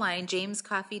them online,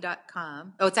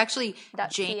 jamescoffee.com. Oh, it's actually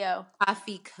jamescoffeeco.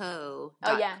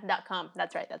 Oh, yeah, .com.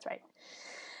 That's right.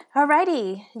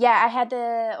 Alrighty. Yeah, I had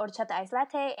the horchata iced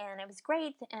latte, and it was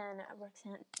great. And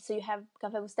Roxanne, so you have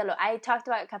Cafe Bustelo. I talked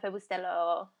about Cafe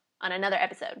Bustelo on another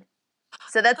episode.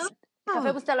 So Cafe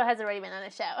Bustelo has already been on the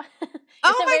show. It's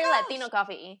a very Latino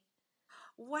coffee.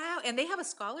 Wow. And they have a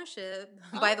scholarship,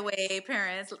 by the way,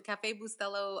 parents, Cafe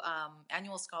Bustelo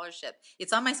annual scholarship.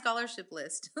 It's on my scholarship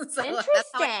list. So that's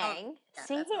how I know. Interesting. Yeah,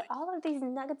 See, that's how I all of these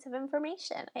nuggets of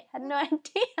information. I had no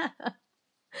idea.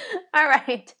 All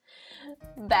right.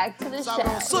 Back to the show.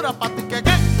 Sabrosura pa' ti que.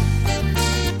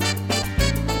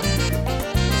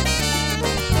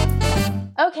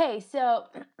 Okay, so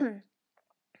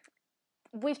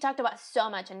we've talked about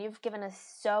so much and you've given us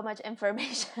so much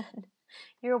information.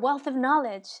 You're a wealth of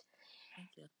knowledge.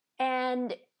 Thank you.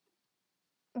 And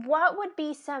what would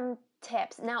be some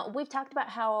tips? Now, we've talked about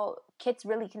how kids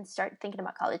really can start thinking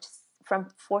about college from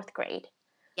 4th grade.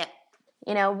 Yep.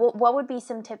 You know, what would be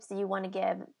some tips that you want to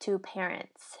give to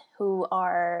parents who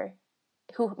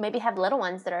maybe have little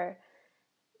ones that are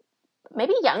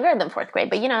maybe younger than 4th grade,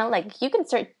 but you know, like you can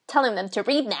start telling them to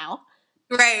read now.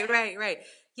 Right.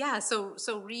 Yeah. So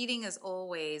reading is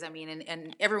always, I mean,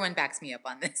 and everyone backs me up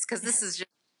on this because this is just,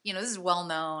 this is well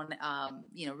known.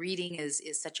 Reading is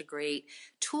such a great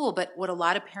tool, but what a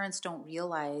lot of parents don't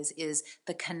realize is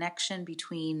the connection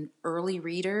between early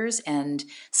readers and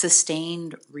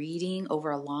sustained reading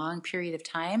over a long period of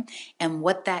time and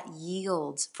what that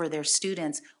yields for their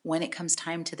students when it comes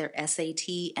time to their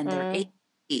SAT and their ACT.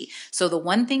 So the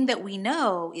one thing that we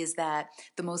know is that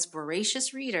the most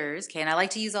voracious readers, okay, and I like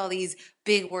to use all these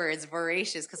big words,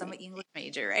 voracious, because I'm an English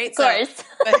major, right? Of course.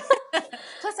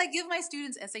 Plus, I give my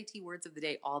students SAT words of the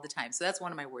day all the time. So that's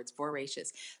one of my words,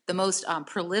 voracious. The most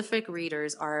prolific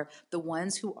readers are the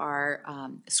ones who are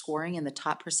scoring in the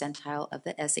top percentile of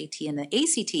the SAT and the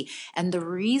ACT. And the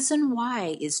reason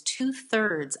why is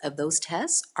 2/3 of those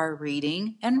tests are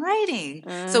reading and writing.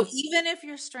 So even if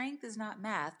your strength is not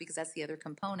math, because that's the other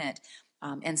component,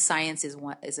 and science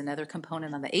is another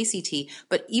component on the ACT.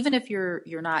 But even if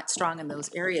you're not strong in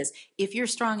those areas, if you're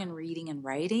strong in reading and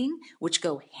writing, which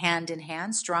go hand in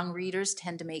hand, strong readers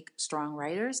tend to make strong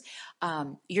writers.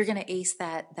 You're going to ace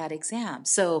that exam.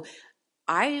 So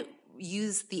I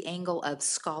use the angle of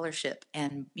scholarship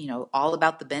and, all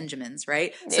about the Benjamins,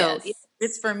 right? Yes. So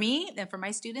it's for me and for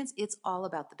my students, it's all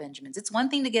about the Benjamins. It's one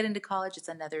thing to get into college. It's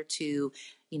another to,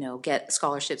 get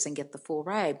scholarships and get the full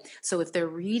ride. So if their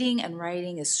reading and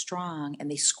writing is strong and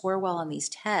they score well on these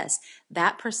tests,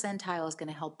 that percentile is going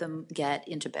to help them get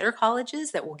into better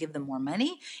colleges that will give them more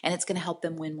money, and it's going to help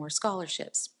them win more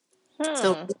scholarships.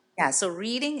 So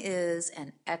reading is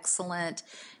an excellent,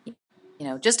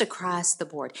 just across the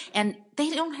board. And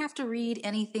they don't have to read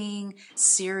anything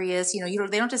serious. They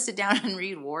don't have to sit down and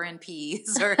read War and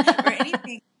Peace or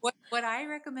anything. What I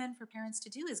recommend for parents to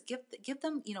do is give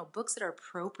them, books that are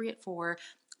appropriate for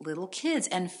little kids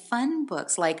and fun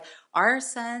books. Like our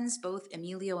sons, both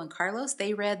Emilio and Carlos,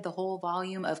 they read the whole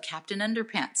volume of Captain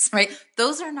Underpants, right?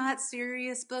 Those are not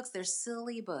serious books. They're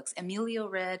silly books. Emilio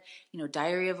read,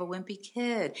 Diary of a Wimpy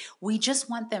Kid. We just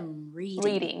want them reading.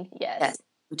 Reading, yes.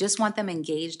 We just want them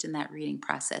engaged in that reading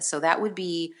process. So that would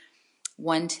be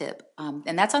one tip.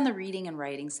 And that's on the reading and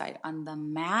writing side. On the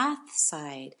math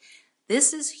side,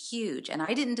 this is huge. And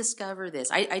I didn't discover this.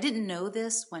 I didn't know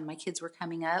this when my kids were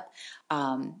coming up.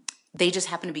 They just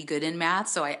happened to be good in math,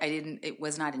 so it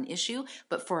was not an issue.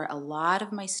 But for a lot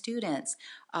of my students,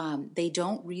 they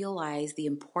don't realize the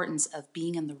importance of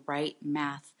being in the right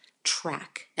math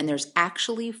track. And there's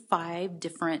actually 5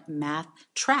 different math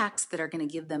tracks that are going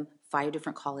to give them 5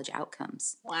 different college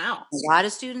outcomes. Wow. A lot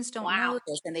of students don't know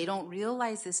this, and they don't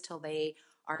realize this till they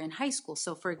are in high school.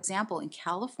 So for example, in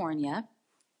California,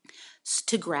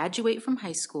 to graduate from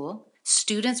high school,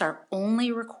 students are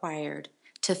only required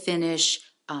to finish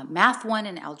Math 1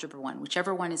 and Algebra 1,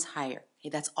 whichever one is higher. Okay,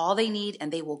 that's all they need,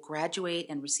 and they will graduate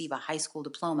and receive a high school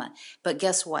diploma. But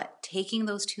guess what? Taking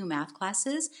those 2 math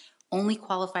classes only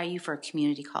qualify you for a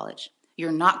community college.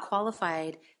 You're not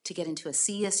qualified to get into a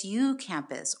CSU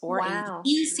campus or a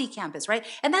EC campus, right?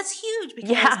 And that's huge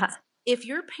because if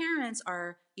your parents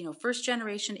are, first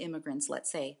generation immigrants,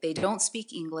 let's say, they don't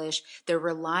speak English, they're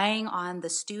relying on the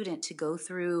student to go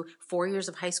through 4 years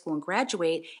of high school and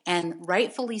graduate, and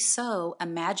rightfully so,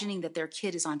 imagining that their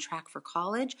kid is on track for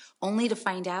college, only to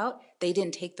find out they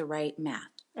didn't take the right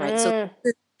math, right? So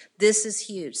this is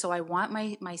huge. So I want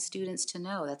my students to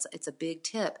know, it's a big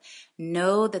tip.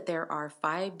 Know that there are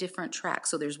 5 different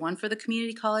tracks. So there's one for the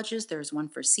community colleges, there's one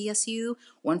for CSU,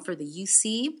 one for the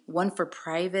UC, one for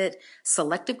private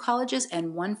selective colleges,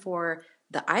 and one for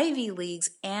the Ivy Leagues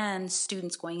and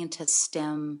students going into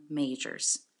STEM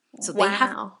majors. So they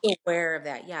have to be aware of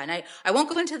that. Yeah. And I won't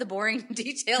go into the boring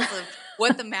details of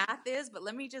what the math is, but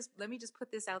let me just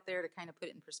put this out there to kind of put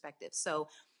it in perspective. So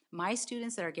my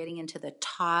students that are getting into the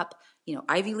top,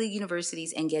 Ivy League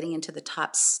universities and getting into the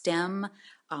top STEM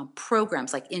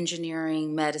programs like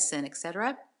engineering, medicine,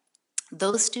 etc.,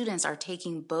 those students are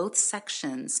taking both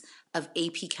sections of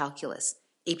AP Calculus,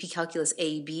 AP Calculus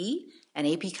AB and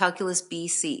AP Calculus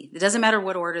BC. It doesn't matter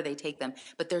what order they take them,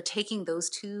 but they're taking those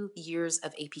 2 years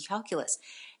of AP Calculus.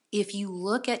 If you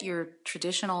look at your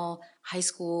traditional high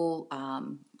school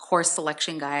course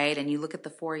selection guide and you look at the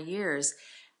 4 years,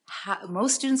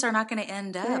 most students are not going to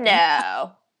end up.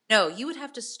 No. You would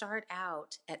have to start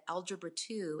out at Algebra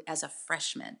 2 as a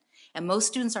freshman. And most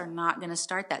students are not going to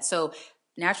start that. So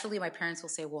naturally my parents will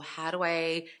say, well, how do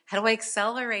I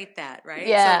accelerate that, right?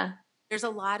 Yeah. So there's a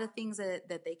lot of things that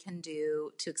they can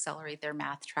do to accelerate their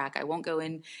math track. I won't go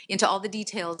into all the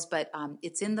details, but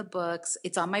it's in the books.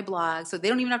 It's on my blog. So they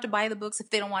don't even have to buy the books if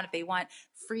they don't want. If they want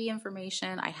free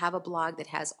information, I have a blog that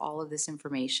has all of this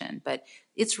information. But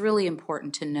it's really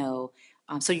important to know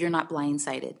so you're not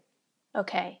blindsided.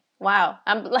 Okay. Wow.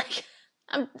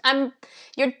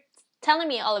 You're telling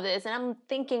me all of this, and I'm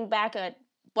thinking back at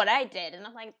what I did, and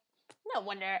I'm like, no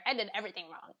wonder I did everything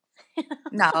wrong.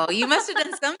 No, you must have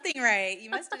done something right. You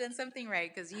must have done something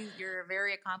right because you're a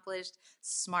very accomplished,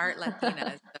 smart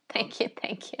Latina. So. Thank you.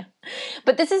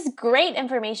 But this is great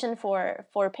information for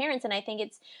parents, and I think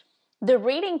it's the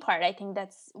reading part. I think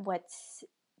that's what's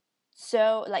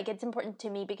so it's important to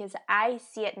me because I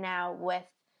see it now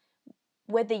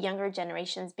with the younger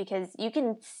generations because you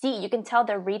can tell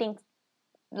they're reading,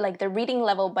 like their reading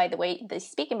level by the way they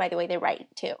speak and by the way they write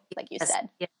too, like you said.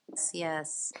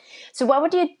 Yes. So what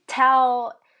would you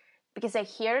tell, because I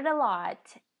hear it a lot,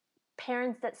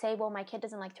 parents that say, well, my kid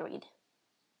doesn't like to read?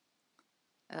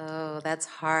 Oh, that's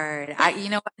hard. I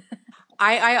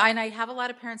have a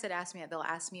lot of parents that ask me, they'll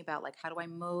ask me about like, how do I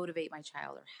motivate my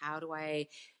child or how do I,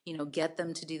 get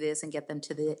them to do this and get them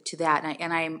to that.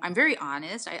 And I'm very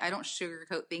honest. I don't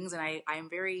sugarcoat things. And I'm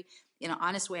very, in an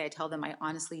honest way, I tell them, I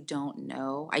honestly don't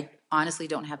know. I honestly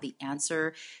don't have the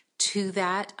answer to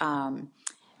that.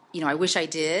 I wish I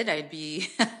did. I'd be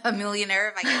a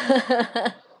millionaire if I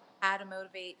could how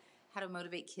to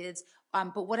motivate kids.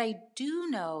 But what I do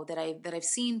know that I've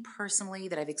seen personally,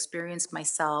 that I've experienced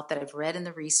myself, that I've read in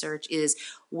the research is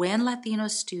when Latino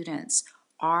students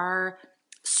are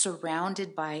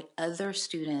surrounded by other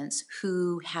students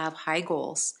who have high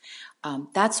goals,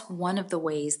 that's one of the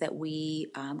ways that we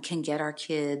can get our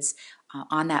kids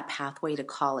on that pathway to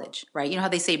college, right? You know how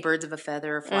they say birds of a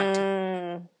feather flock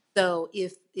together. So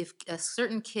if a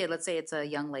certain kid, let's say it's a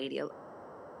young lady,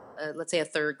 let's say a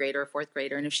third grader or fourth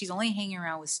grader, and if she's only hanging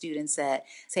around with students that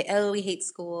say, oh, we hate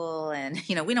school and,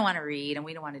 we don't want to read and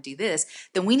we don't want to do this,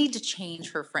 then we need to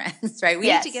change her friends, right?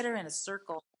 We need to get her in a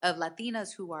circle of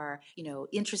Latinas who are,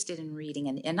 interested in reading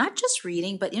and not just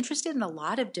reading, but interested in a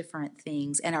lot of different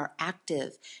things and are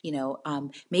active,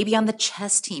 maybe on the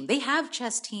chess team. They have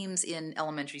chess teams in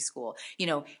elementary school,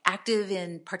 active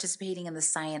in participating in the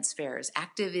science fairs,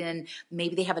 active in,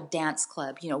 maybe they have a dance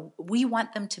club. We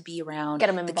want them to be around. Get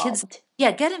them involved. Kids.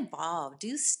 Yeah, get involved,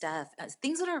 do stuff,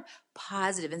 things that are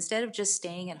positive instead of just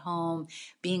staying at home,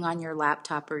 being on your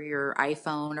laptop or your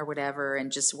iPhone or whatever,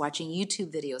 and just watching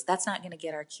YouTube videos. That's not going to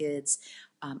get our kids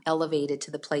elevated to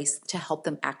the place to help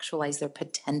them actualize their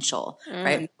potential,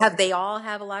 right? They all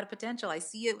have a lot of potential. I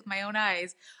see it with my own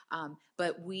eyes,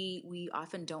 but we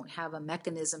often don't have a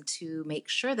mechanism to make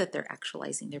sure that they're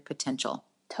actualizing their potential.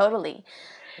 Totally.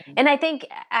 And I think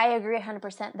I agree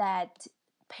 100% that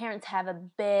parents have a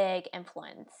big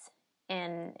influence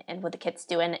in what the kids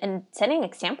do and setting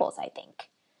examples, I think,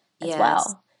 as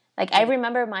well. Like, I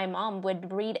remember my mom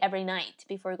would read every night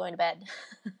before going to bed.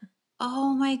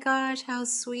 Oh my gosh, how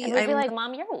sweet. And we'd be like,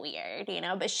 Mom, you're weird,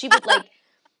 but she would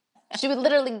she would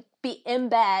literally be in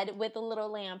bed with a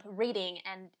little lamp reading,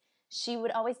 and she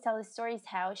would always tell us stories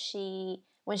how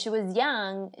when she was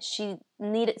young, she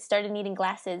started needing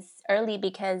glasses early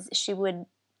because she would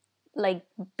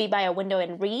be by a window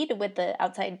and read with the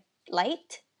outside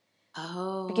light.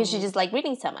 Oh. Because she just liked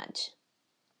reading so much.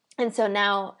 And so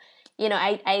now,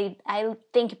 I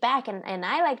think back and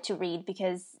I like to read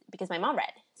because my mom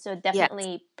read. So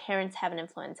definitely parents have an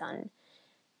influence on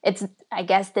it's, I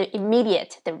guess, the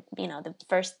immediate, the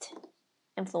first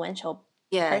influential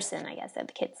person, I guess, that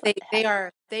the kids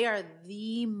they are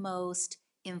the most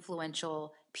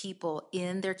influential people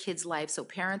in their kids' lives. So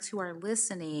parents who are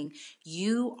listening,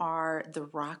 you are the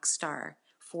rock star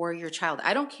for your child.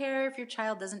 I don't care if your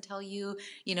child doesn't tell you,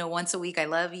 once a week, I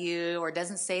love you, or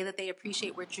doesn't say that they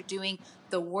appreciate what you're doing.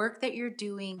 The work that you're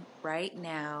doing right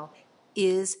now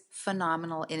is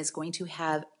phenomenal and is going to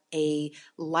have a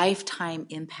lifetime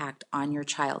impact on your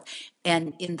child.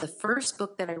 And in the first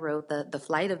book that I wrote, The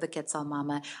Flight of the Quetzal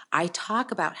Mama, I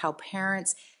talk about how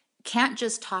parents can't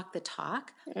just talk the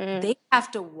talk. They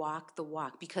have to walk the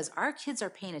walk, because our kids are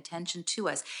paying attention to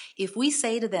us. If we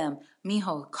say to them,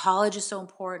 mijo, college is so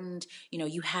important,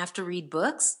 you have to read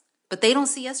books, but they don't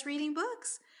see us reading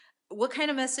books, what kind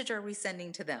of message are we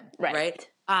sending to them? Right?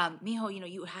 Mijo,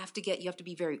 you have to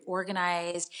be very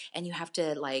organized, and you have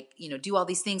to do all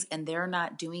these things, and they're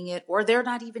not doing it, or they're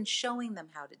not even showing them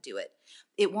how to do it.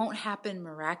 It won't happen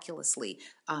miraculously.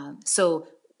 So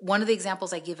one of the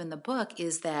examples I give in the book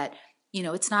is that,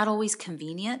 it's not always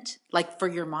convenient. Like for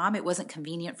your mom, it wasn't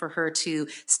convenient for her to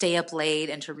stay up late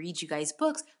and to read you guys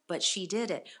books, but she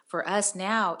did it. For us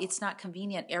now, it's not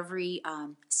convenient. Every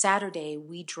Saturday,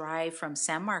 we drive from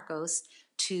San Marcos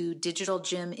to Digital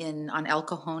Gym on El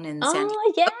Cajon in San Diego.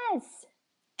 Oh, yes.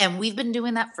 And we've been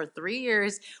doing that for 3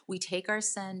 years. We take our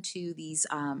son to these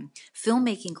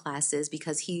filmmaking classes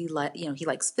because he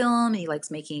likes film, and he likes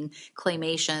making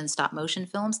claymation, stop motion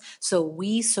films. So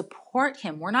we support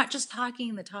him. We're not just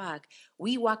talking the talk.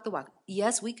 We walk the walk.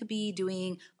 Yes, we could be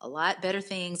doing a lot better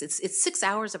things. It's 6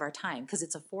 hours of our time, because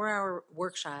it's a 4-hour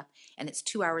workshop and it's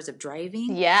 2 hours of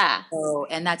driving. Yeah. So,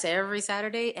 and that's every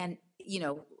Saturday. And,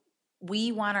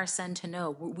 we want our son to know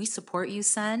we support you,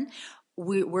 son.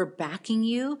 We're backing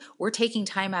you. We're taking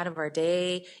time out of our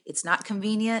day. It's not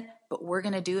convenient, but we're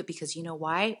going to do it because you know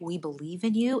why? We believe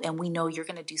in you, and we know you're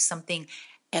going to do something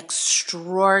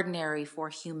extraordinary for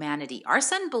humanity. Our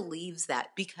son believes that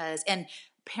and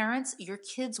parents, your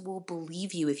kids will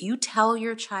believe you. If you tell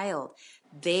your child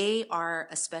they are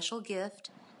a special gift,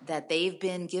 that they've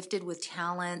been gifted with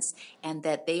talents, and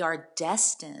that they are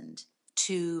destined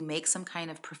to make some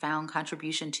kind of profound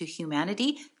contribution to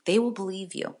humanity, they will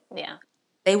believe you. Yeah.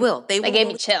 They will. They gave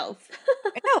me chills.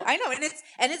 I know.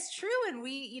 And it's true. And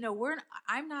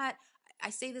I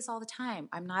say this all the time.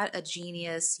 I'm not a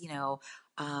genius,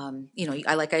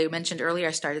 like I mentioned earlier,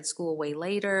 I started school way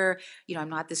later. I'm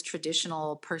not this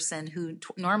traditional person who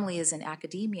normally is in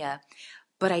academia.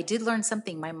 But I did learn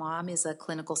something. My mom is a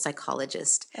clinical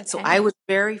psychologist. Okay. So I was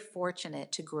very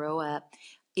fortunate to grow up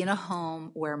in a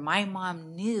home where my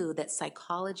mom knew that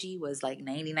psychology was like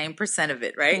 99% of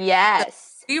it, right?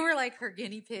 Yes. So we were like her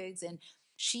guinea pigs, and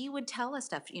she would tell us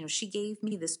stuff. She gave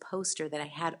me this poster that I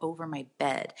had over my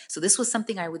bed. So this was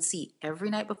something I would see every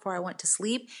night before I went to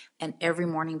sleep and every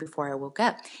morning before I woke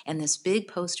up. And this big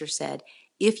poster said,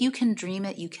 if you can dream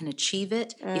it, you can achieve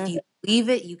it. If you believe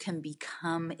it, you can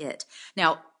become it.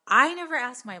 Now, I never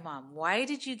asked my mom, why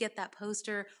did you get that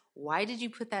poster? Why did you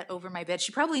put that over my bed?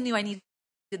 She probably knew I needed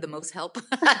the most help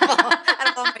out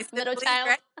of all my siblings, middle child.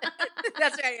 Right?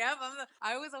 That's right.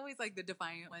 I was always like the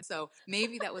defiant one. So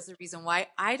maybe that was the reason why.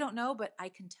 I don't know, but I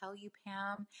can tell you,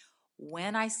 Pam,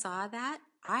 when I saw that,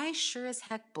 I sure as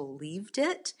heck believed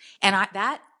it. And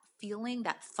that feeling,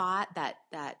 that thought,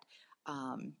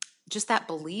 just that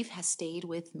belief has stayed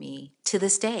with me to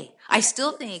this day. I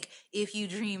still think if you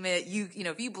dream it,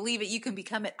 if you believe it, you can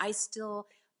become it. I still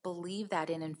believe that.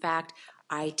 And in fact,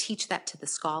 I teach that to the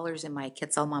scholars in my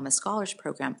Quetzal Mama Scholars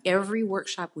Program. Every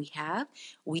workshop we have,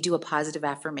 we do a positive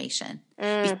affirmation.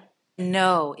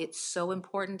 No, it's so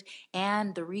important.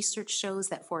 And the research shows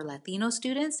that for Latino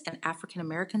students and African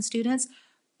American students,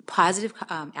 positive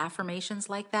affirmations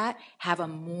like that have a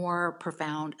more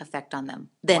profound effect on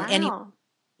them than any.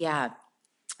 Yeah.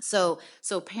 So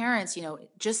parents,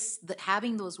 just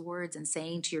having those words and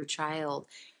saying to your child,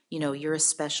 you're a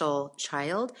special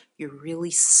child, you're really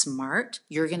smart,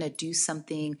 you're going to do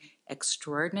something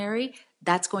extraordinary,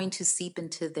 that's going to seep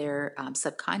into their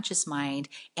subconscious mind.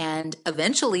 And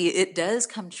eventually it does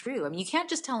come true. I mean, you can't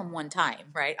just tell them one time,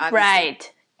 right? Obviously.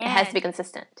 Right. It has to be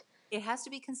consistent. It has to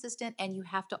be consistent, and you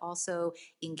have to also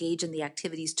engage in the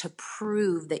activities to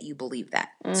prove that you believe that.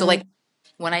 So like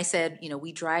when I said,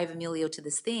 we drive Emilio to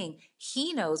this thing,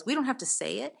 he knows, we don't have to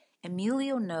say it.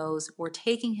 Emilio knows we're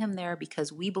taking him there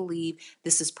because we believe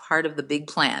this is part of the big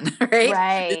plan, right?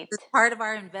 Right. This is part of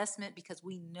our investment because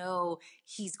we know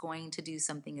he's going to do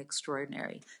something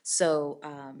extraordinary. So,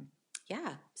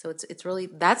 so it's really,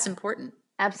 that's important.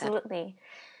 Absolutely.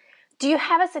 Do you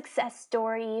have a success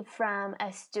story from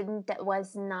a student that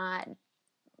was not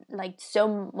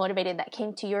so motivated, that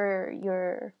came to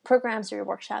your programs or your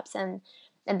workshops and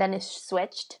then is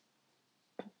switched?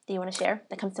 Do you want to share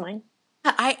that comes to mind?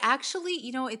 I actually,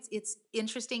 it's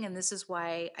interesting, and this is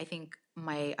why I think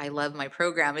I love my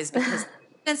program, is because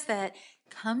students that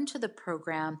come to the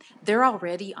program, they're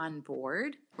already on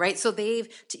board, right? So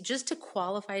just to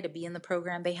qualify to be in the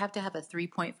program, they have to have a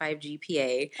 3.5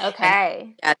 GPA.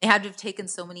 Okay. And they have to have taken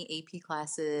so many AP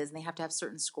classes, and they have to have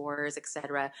certain scores,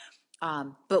 etc.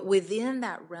 But within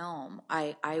that realm,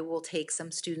 I will take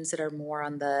some students that are more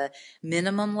on the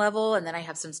minimum level, and then I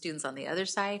have some students on the other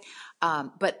side.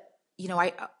 But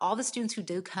I all the students who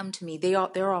do come to me,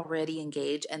 they're already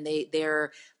engaged and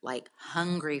they're like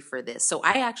hungry for this. So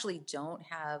I actually don't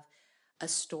have a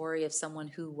story of someone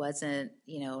who wasn't,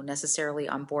 necessarily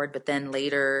on board, but then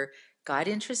later got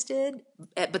interested.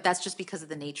 But that's just because of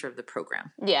the nature of the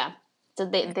program. Yeah. So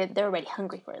they're already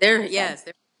hungry for it. They're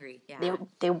hungry. Yeah.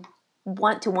 They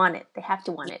want it. They have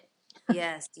to want it.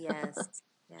 Yes.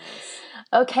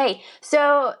 Okay.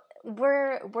 So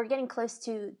we're getting close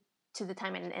to the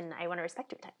time, and I want to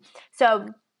respect your time.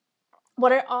 So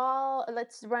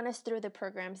let's run us through the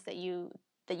programs that you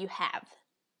have.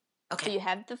 Okay. So you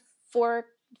have the fourth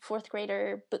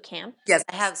grader boot camp. Yes,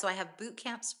 I have. So I have boot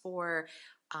camps for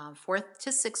fourth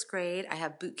to sixth grade. I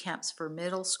have boot camps for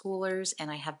middle schoolers, and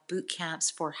I have boot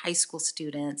camps for high school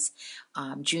students,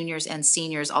 juniors and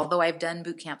seniors. Although I've done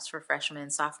boot camps for freshmen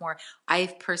and sophomore,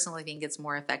 I personally think it's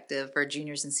more effective for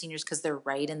juniors and seniors because they're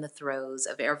right in the throes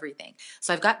of everything.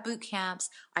 So I've got boot camps.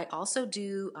 I also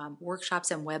do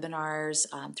workshops and webinars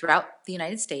throughout the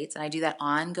United States, and I do that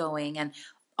ongoing. And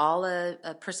all a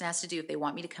person has to do if they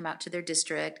want me to come out to their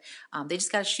district, they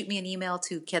just got to shoot me an email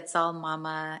to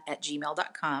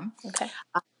quetzalmama@gmail.com. Okay.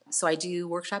 So I do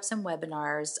workshops and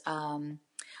webinars.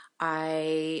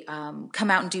 I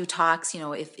come out and do talks.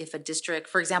 If a district,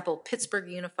 for example, Pittsburgh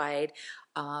Unified,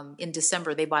 in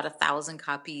December, they bought 1,000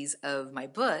 copies of my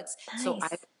books. Nice. So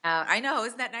I know,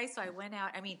 isn't that nice? So I went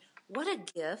out. I mean, what a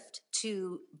gift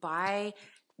to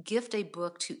gift a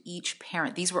book to each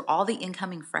parent. These were all the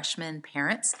incoming freshman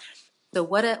parents. So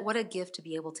what a gift to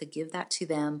be able to give that to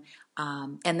them.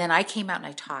 And then I came out and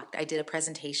I talked. I did a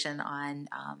presentation on,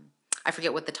 I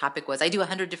forget what the topic was. I do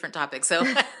 100 different topics. So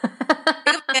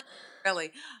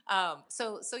really.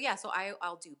 So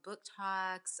I'll do book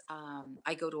talks.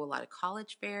 I go to a lot of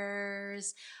college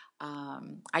fairs.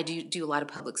 I do a lot of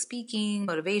public speaking,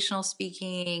 motivational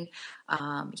speaking.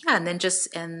 And then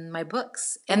and my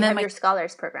books. And then your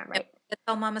scholars program, right?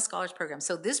 Quetzal Mama Scholars Program.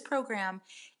 So this program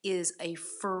is a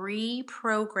free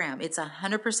program. It's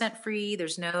 100% free.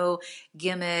 There's no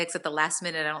gimmicks at the last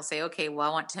minute. I don't say, okay, well,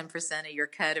 I want 10% of your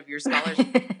cut of your scholarship.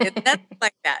 It's nothing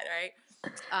like that, right?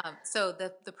 So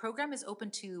the program is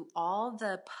open to all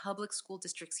the public school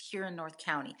districts here in North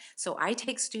County. So I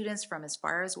take students from as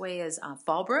far away as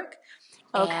Fallbrook,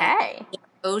 okay,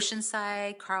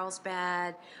 Oceanside,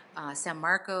 Carlsbad, San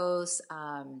Marcos,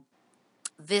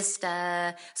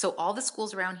 Vista. So all the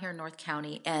schools around here in North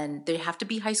County, and they have to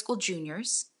be high school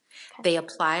juniors. Okay. They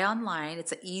apply online.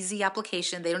 It's an easy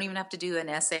application. They don't even have to do an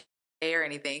essay or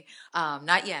anything.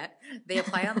 Not yet. They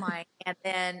apply online, and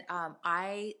then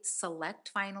I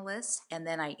select finalists, and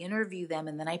then I interview them,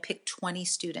 and then I pick 20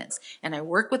 students, and I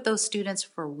work with those students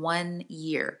for 1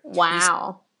 year.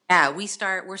 Wow.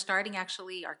 We're starting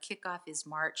actually, our kickoff is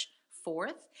March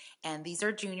 4th, and these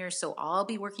are juniors, so I'll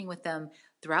be working with them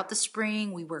throughout the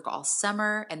spring. We work all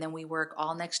summer, and then we work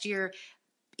all next year,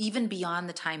 even beyond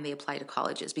the time they apply to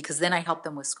colleges, because then I help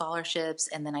them with scholarships,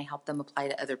 and then I help them apply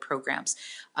to other programs.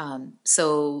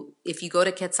 So if you go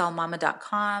to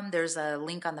quetzalmama.com, there's a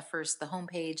link on the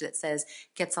homepage that says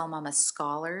Quetzal Mama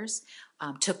Scholars.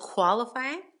 To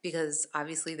qualify, because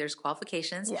obviously there's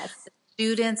qualifications, yes.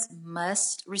 Students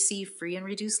must receive free and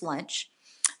reduced lunch,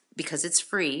 because it's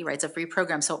free, right? It's a free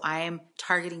program. So I am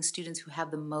targeting students who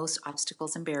have the most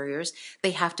obstacles and barriers.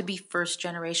 They have to be first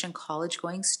generation college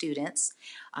going students.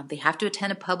 They have to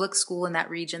attend a public school in that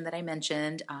region that I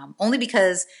mentioned, only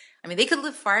because, they could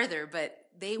live farther, but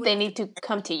they need to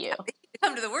come to you. They need to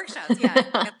come to the workshops.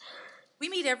 Yeah. We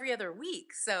meet every other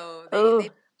week. So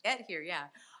they get here. Yeah.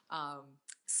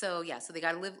 So they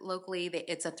got to live locally.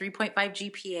 It's a 3.5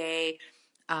 GPA.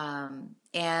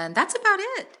 And that's about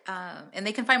it. And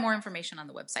they can find more information on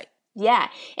the website. Yeah.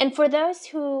 And for those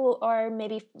who are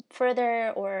maybe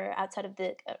further or outside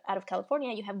of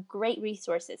California, you have great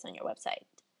resources on your website.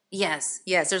 Yes.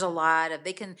 There's a lot of,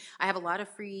 I have a lot of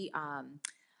free,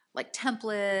 like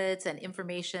templates and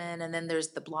information. And then there's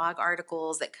the blog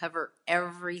articles that cover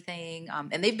everything.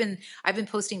 And I've been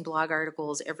posting blog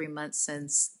articles every month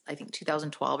since I think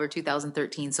 2012 or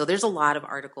 2013. So there's a lot of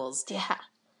articles. Yeah.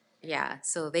 Yeah,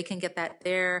 so they can get that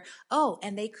there. Oh,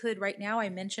 and they could, right now, I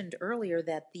mentioned earlier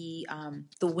that the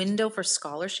window for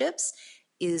scholarships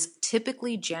is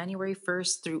typically January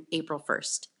 1st through April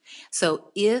 1st.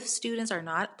 So if students are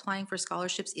not applying for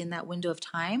scholarships in that window of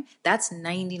time, that's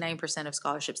 99% of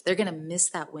scholarships. They're going to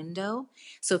miss that window.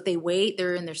 So if they wait,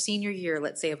 they're in their senior year,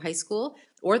 let's say, of high school,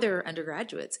 or they're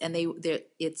undergraduates, and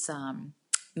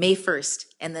May 1st.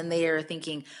 And then they are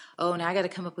thinking, oh, now I got to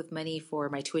come up with money for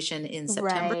my tuition in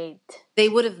September. Right. They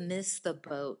would have missed the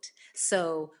boat.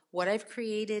 So what I've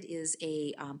created is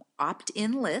a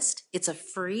opt-in list. It's a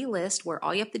free list where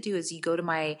all you have to do is you go to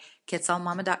my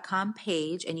quetzalmama.com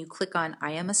page and you click on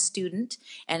I am a student,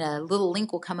 and a little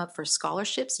link will come up for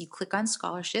scholarships. You click on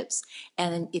scholarships,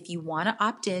 and then if you want to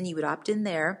opt in, you would opt in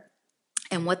there.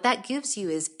 And what that gives you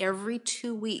is every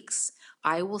 2 weeks,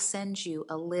 I will send you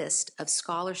a list of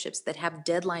scholarships that have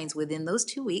deadlines within those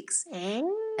 2 weeks.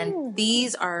 And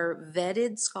these are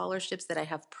vetted scholarships that I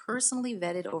have personally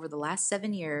vetted over the last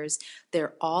 7 years.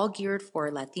 They're all geared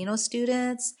for Latino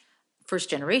students, first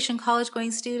generation college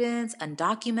going students,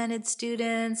 undocumented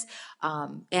students.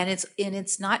 And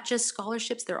it's not just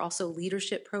scholarships. They're also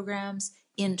leadership programs,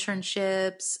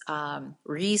 internships,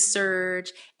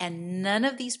 research, and none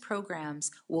of these programs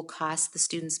will cost the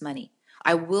students money.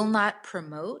 I will not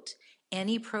promote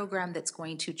any program that's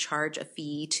going to charge a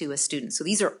fee to a student. So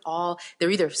these are all, they're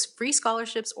either free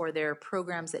scholarships or they're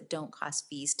programs that don't cost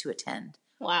fees to attend.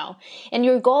 Wow. And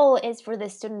your goal is for the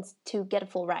students to get a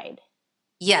full ride.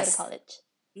 Yes. To go to college.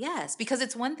 Yes, because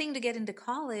it's one thing to get into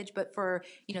college, but for,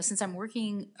 since I'm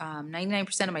working,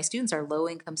 99% of my students are low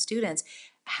income students,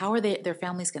 how are their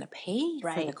families going to pay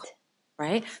for the college?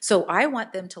 Right? So I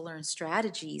want them to learn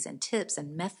strategies and tips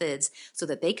and methods so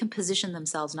that they can position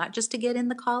themselves not just to get in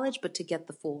the college, but to get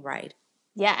the full ride.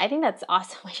 Yeah, I think that's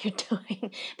awesome what you're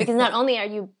doing, because not only are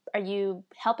you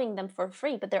helping them for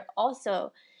free, but they're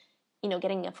also,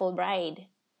 getting a full ride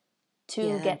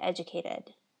to get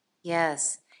educated.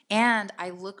 Yes. And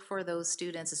I look for those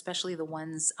students, especially the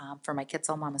ones for my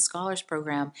Quetzal Mama Scholars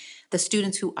Program, the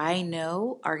students who I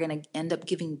know are going to end up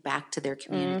giving back to their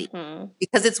community.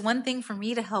 Because it's one thing for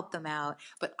me to help them out,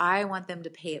 but I want them to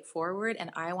pay it forward,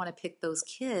 and I want to pick those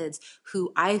kids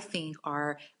who I think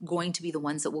are going to be the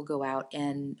ones that will go out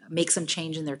and make some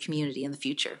change in their community in the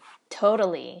future.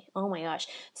 Totally. Oh my gosh.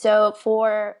 So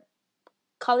for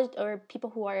college, or people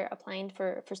who are applying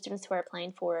for students who are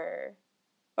applying for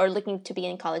or looking to be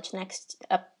in college next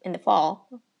up in the fall.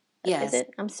 Yes. Is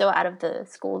it? I'm so out of the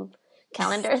school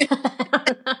calendar.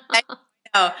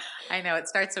 I know. It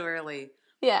starts so early.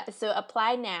 Yeah. So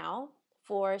apply now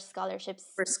for scholarships.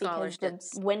 Because the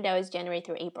window is January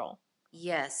through April.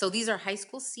 Yes. So these are high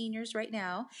school seniors right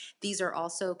now. These are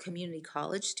also community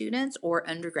college students or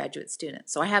undergraduate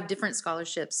students. So I have different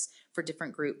scholarships for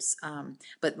different groups.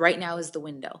 But right now is the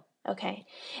window. Okay.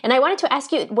 And I wanted to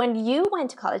ask you, when you went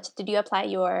to college, did you apply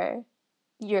your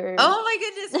Oh my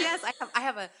goodness, yes. I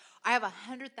have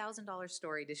 $100,000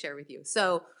 story to share with you.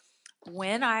 So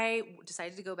when I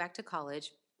decided to go back to college,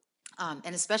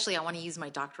 and especially I want to use my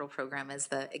doctoral program as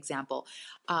the example,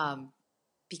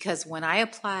 because when I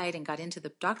applied and got into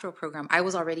the doctoral program, I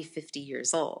was already 50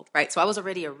 years old, right? So I was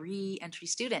already a re-entry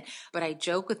student. But I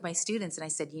joke with my students and I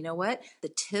said, you know what? The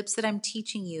tips that I'm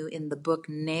teaching you in the book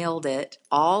nailed it.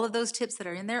 All of those tips that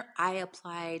are in there, I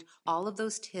applied all of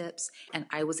those tips, and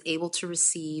I was able to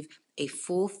receive a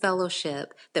full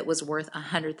fellowship that was worth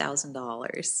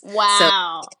 $100,000.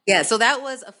 Wow. So that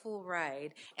was a full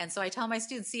ride. And so I tell my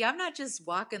students, see, I'm not just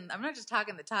talking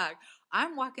the talk.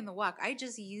 I'm walking the walk. I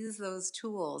just use those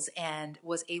tools and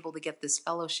was able to get this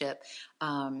fellowship.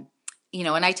 And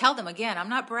I tell them again, I'm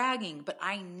not bragging, but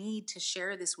I need to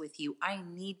share this with you. I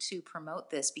need to promote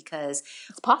this because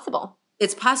it's possible.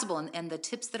 It's possible. And the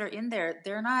tips that are in there,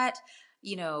 they're not,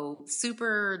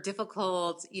 super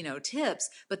difficult, tips,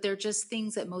 but they're just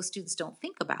things that most students don't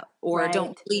think about or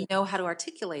don't really know how to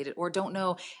articulate it or don't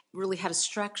know really how to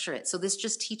structure it. So this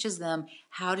just teaches them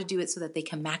how to do it so that they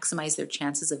can maximize their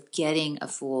chances of getting a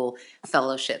full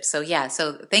fellowship. So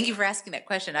so thank you for asking that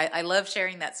question. I love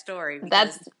sharing that story.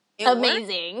 That's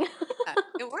amazing.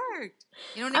 It worked.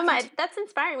 That's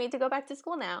inspiring me to go back to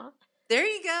school now. There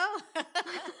you go.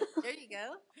 There you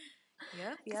go.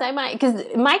 Yeah. Because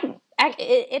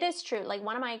it is true. Like,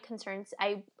 one of my concerns,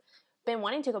 I've been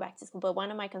wanting to go back to school, but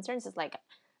one of my concerns is like,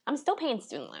 I'm still paying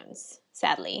student loans,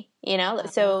 sadly,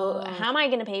 so how am I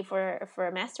going to pay for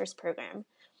a master's program?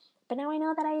 But now I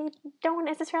know that I don't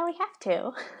necessarily have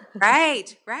to.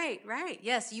 Right.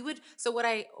 Yes, you would. So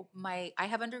I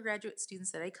have undergraduate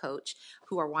students that I coach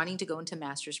who are wanting to go into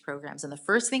master's programs. And the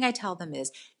first thing I tell them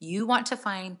is you want to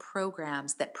find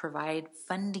programs that provide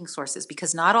funding sources,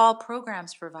 because not all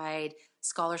programs provide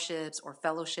scholarships or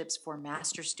fellowships for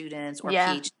master's students or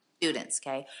PhD students.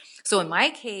 Okay. So in my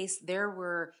case, there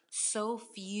were so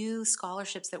few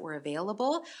scholarships that were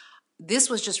available.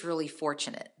 This was just really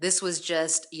fortunate. This was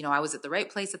just, I was at the right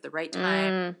place at the right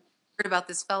time. Heard about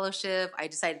this fellowship. I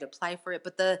decided to apply for it.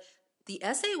 But the the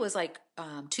essay was like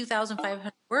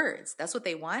 2,500 words. That's what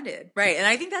they wanted. Right. And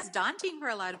I think that's daunting for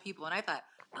a lot of people. And I thought,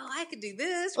 oh, I could do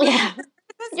this. Yeah.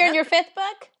 You're in your 5th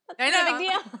book? I That's know. no big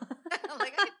deal. I'm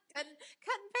like, I cut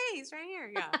and paste right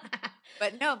here. Yeah.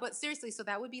 But seriously, so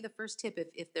that would be the first tip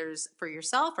if there's, for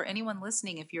yourself or anyone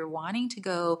listening, if you're wanting to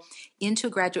go into a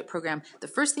graduate program, the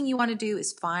first thing you want to do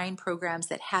is find programs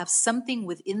that have something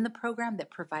within the program that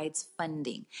provides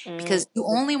funding, because you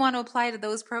only want to apply to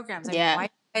those programs. I mean, why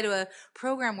apply to a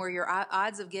program where your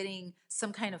odds of getting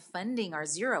some kind of funding are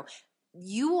zero?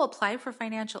 You will apply for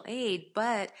financial aid,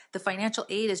 but the financial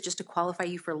aid is just to qualify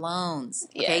you for loans.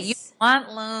 Okay. You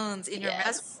want loans in your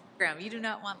master's program. You do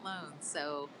not want loans.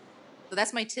 So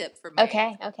that's my tip for my.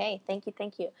 Okay. Thank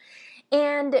you.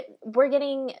 And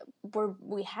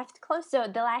we have to close. So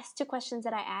the last 2 questions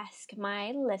that I ask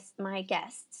my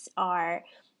guests are,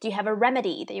 do you have a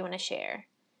remedy that you want to share?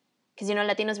 Because,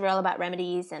 Latinos, we're all about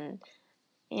remedies and,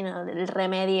 el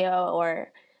remedio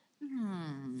or.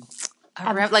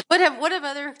 Like what have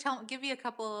other, give me a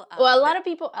couple. Well, a lot of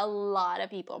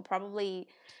people, probably,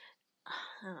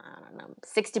 I don't know,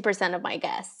 60% of my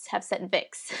guests have said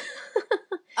Vicks.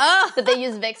 Oh. That they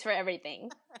use Vicks for everything.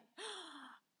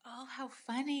 Oh, how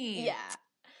funny. Yeah.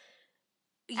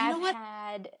 I've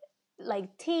had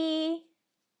like tea.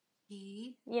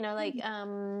 Like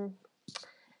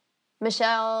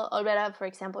Michelle Olvera, for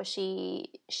example,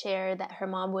 she shared that her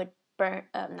mom would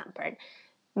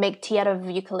make tea out of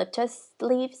eucalyptus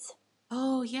leaves.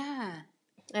 Oh, yeah.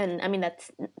 And I mean,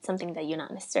 that's something that you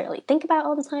not necessarily think about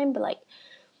all the time, but like.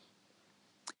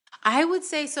 I would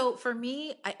say, so for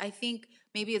me, I think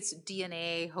maybe it's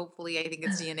DNA. Hopefully, I think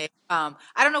it's DNA. I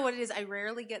don't know what it is. I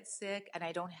rarely get sick, and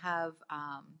I don't have,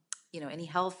 any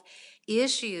health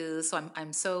issues. So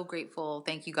I'm so grateful.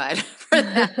 Thank you, God, for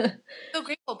that. So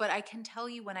grateful. But I can tell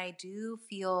you when I do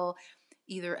feel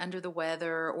either under the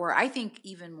weather, or I think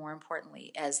even more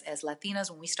importantly, as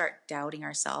Latinas, when we start doubting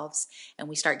ourselves and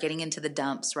we start getting into the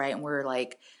dumps, right? And we're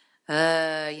like,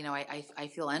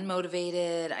 I feel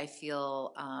unmotivated. I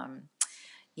feel,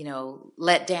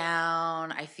 let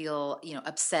down. I feel,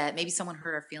 upset. Maybe someone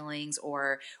hurt our feelings,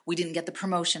 or we didn't get the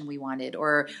promotion we wanted,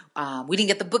 or we didn't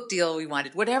get the book deal we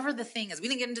wanted. Whatever the thing is, we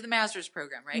didn't get into the master's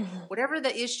program, right? Whatever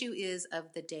the issue is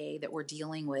of the day that we're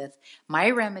dealing with, my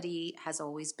remedy has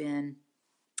always been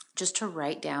just to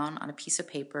write down on a piece of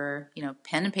paper,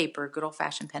 pen and paper, good old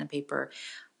fashioned pen and paper,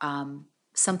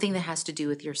 something that has to do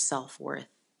with your self-worth.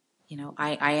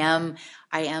 I am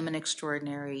an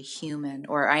extraordinary human,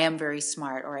 or I am very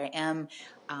smart, or I am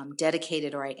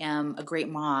dedicated, or I am a great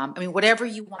mom. I mean, whatever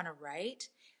you want to write,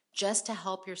 just to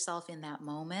help yourself in that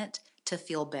moment to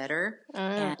feel better.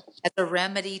 And as a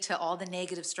remedy to all the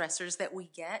negative stressors that we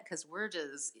get, because we're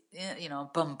just,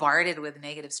 bombarded with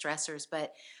negative stressors.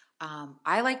 But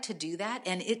I like to do that,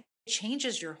 and it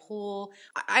changes your whole,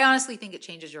 I honestly think it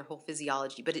changes your whole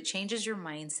physiology, but it changes your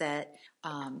mindset.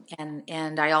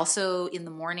 And I also, in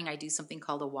the morning, I do something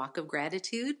called a walk of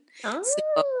gratitude. Oh.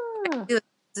 So as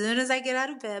soon as I get out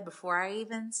of bed, before I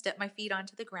even step my feet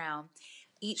onto the ground,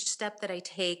 each step that I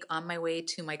take on my way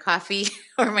to my coffee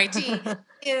or my tea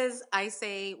is I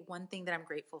say one thing that I'm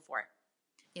grateful for.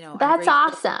 That's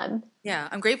awesome. Yeah.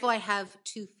 I'm grateful I have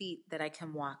 2 feet that I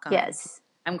can walk on. Yes.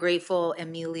 I'm grateful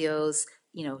Emilio's,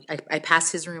 I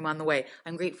pass his room on the way.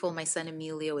 I'm grateful my son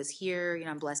Emilio is here.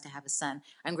 I'm blessed to have a son.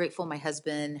 I'm grateful my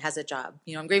husband has a job.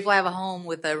 I'm grateful I have a home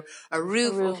with a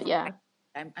roof over. Yeah.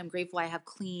 I'm grateful I have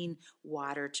clean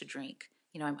water to drink.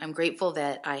 I'm grateful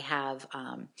that I have,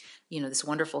 this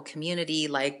wonderful community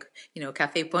like,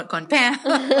 Café con Pan.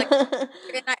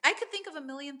 And I could think of a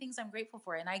million things I'm grateful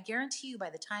for. And I guarantee you, by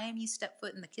the time you step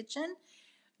foot in the kitchen,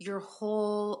 your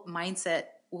whole mindset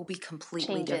will be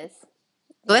completely different.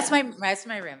 So that's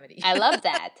my remedy. I love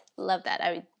that.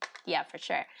 Yeah, for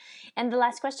sure. And the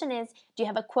last question is, do you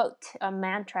have a quote, a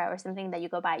mantra, or something that you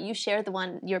go by? You shared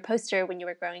your poster when you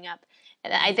were growing up,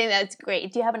 and I think that's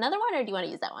great. Do you have another one, or do you want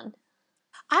to use that one?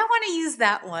 I want to use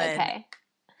that one. Okay.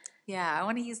 Yeah, I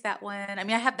want to use that one. I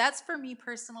mean, that's for me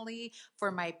personally.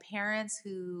 For my parents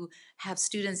who have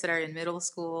students that are in middle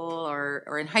school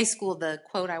or in high school, the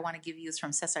quote I want to give you is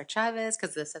from Cesar Chavez,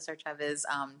 because the Cesar Chavez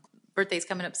birthday's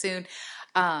coming up soon.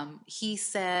 He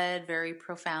said very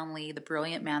profoundly, the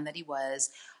brilliant man that he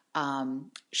was,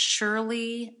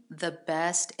 surely the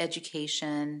best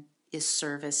education is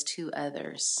service to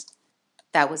others.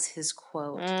 That was his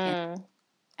quote. And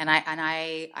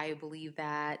I believe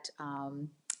that,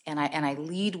 and I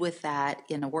lead with that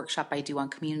in a workshop I do on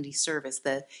community service,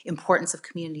 the importance of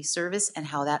community service and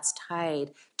how that's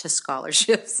tied to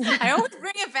scholarships. I always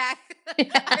bring it back.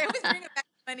 I always bring it back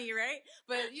to money, right?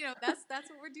 But that's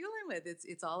what we're dealing with.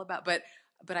 It's all about. But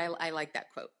but I like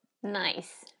that quote.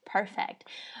 Nice. Perfect.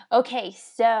 Okay,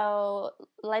 so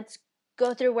let's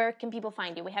go through where can people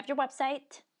find you. We have your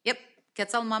website. Yep.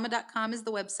 QuetzalMama.com is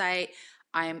the website.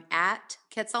 I'm at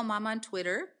Quetzal Mama on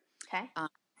Twitter. Okay.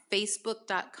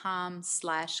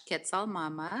 Facebook.com/Quetzal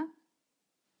Mama.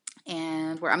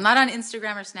 And where I'm not on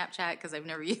Instagram or Snapchat because I've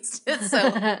never used it. So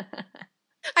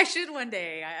I should one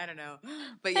day. I don't know.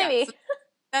 But yeah, Maybe. so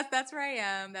that's where I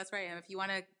am. That's where I am. If you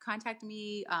want to contact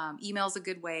me, email's a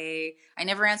good way. I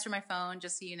never answer my phone,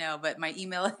 just so you know, but my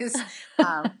email is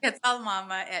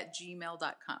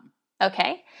quetzalmama@gmail.com.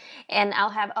 Okay. And I'll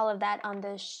have all of that on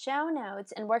the show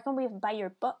notes. And where can we buy your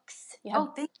books?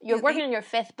 Thank You're you. working on your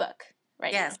 5th book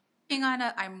right Yes.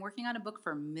 I'm working on a book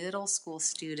for middle school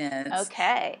students. now.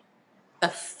 Okay. A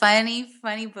funny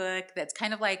book that's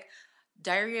kind of like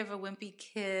Diary of a Wimpy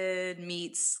Kid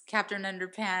meets Captain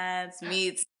Underpants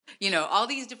meets, all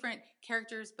these different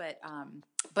characters, but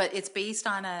it's based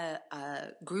on a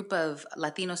group of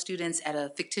Latino students at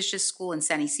a fictitious school in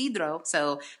San Isidro,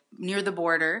 so near the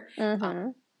border. Mm-hmm.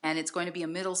 And it's going to be a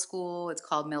middle school. It's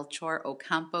called Melchor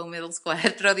Ocampo Middle School. I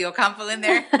had to throw the Ocampo in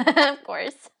there. Of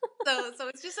course. So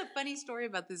it's just a funny story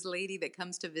about this lady that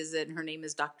comes to visit, and her name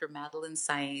is Dr. Madeline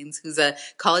Saenz, who's a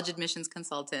college admissions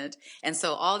consultant. And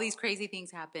so all these crazy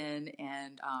things happen,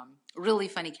 and really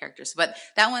funny characters. But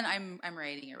that one, I'm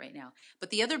writing it right now. But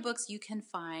the other books you can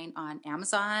find on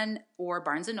Amazon or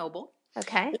Barnes and Noble.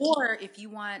 Okay. Or if you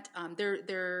want, I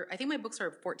think my books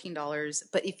are $14.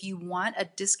 But if you want a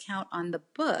discount on the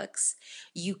books,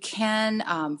 you can,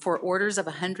 for orders of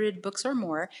 100 books or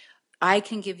more, I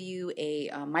can give you a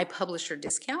my publisher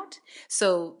discount.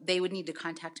 So they would need to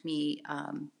contact me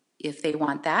if they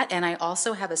want that. And I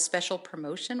also have a special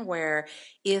promotion where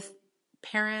if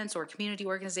parents or community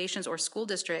organizations or school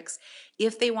districts,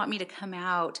 if they want me to come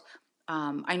out,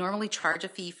 I normally charge a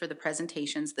fee for the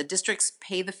presentations. The districts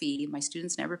pay the fee. My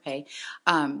students never pay.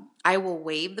 I will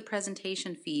waive the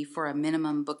presentation fee for a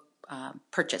minimum book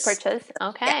purchase.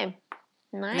 Okay. Yeah.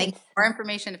 Nice. And they get more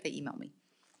information if they email me.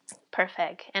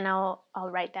 Perfect. And I'll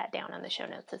write that down on the show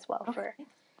notes as well for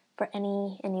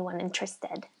anyone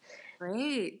interested.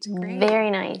 Great.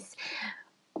 Very nice.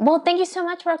 Well, thank you so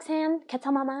much, Roxanne,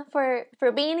 Quetzal Mama, for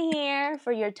being here,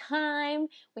 for your time.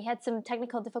 We had some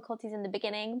technical difficulties in the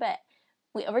beginning, but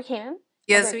we overcame them.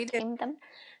 Yes, we did. Them.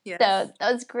 Yes. So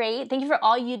that was great. Thank you for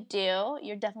all you do.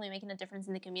 You're definitely making a difference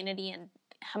in the community. And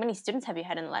how many students have you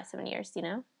had in the last 7 years, do you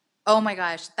know? Oh my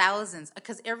gosh, thousands.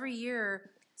 Because every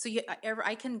year,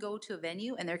 I can go to a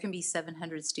venue and there can be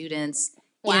 700 students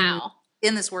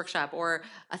in this workshop, or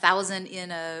 1,000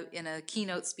 in a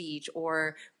keynote speech,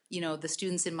 or the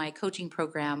students in my coaching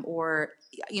program, or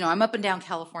I'm up and down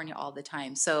California all the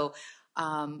time. So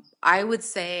I would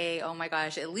say, oh my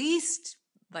gosh, at least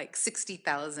like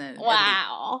 60,000.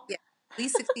 Wow. Yeah, at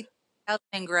least 60,000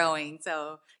 and growing.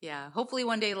 So yeah, hopefully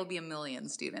one day it'll be 1 million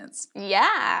students.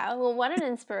 Yeah. Well, what an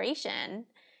inspiration.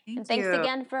 Thanks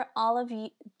again for all of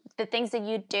you, the things that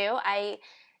you do. I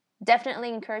definitely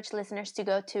encourage listeners to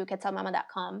go to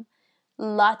quetzalmama.com.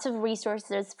 Lots of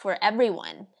resources for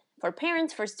everyone, for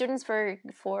parents, for students,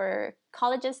 for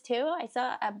colleges too. I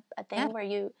saw a thing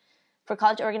where for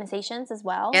college organizations as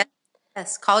well.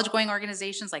 Yes, college-going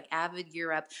organizations like Avid,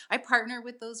 Year Up. I partner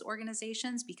with those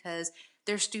organizations because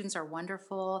their students are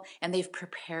wonderful and they've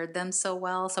prepared them so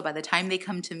well. So by the time they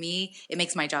come to me, it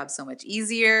makes my job so much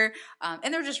easier.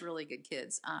 And they're just really good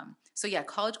kids. So yeah,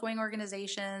 college-going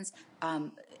organizations,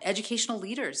 educational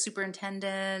leaders,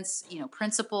 superintendents,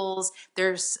 principals.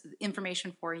 There's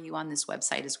information for you on this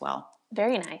website as well.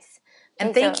 Very nice.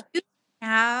 And thank you.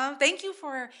 Thank you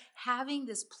for having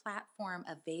this platform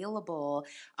available.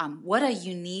 What a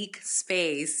unique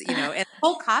space, and the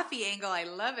whole coffee angle. I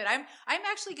love it. I'm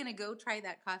actually going to go try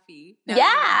that coffee. I'm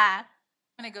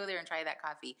going to go there and try that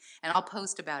coffee, and I'll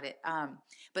post about it.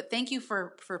 But thank you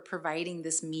for providing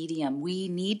this medium. We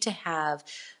need to have,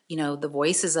 the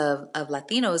voices of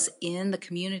Latinos in the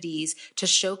communities to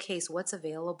showcase what's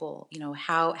available.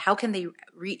 How can they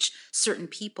reach certain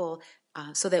people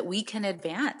so that we can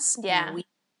advance? Yeah.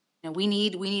 We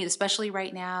need, especially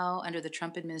right now under the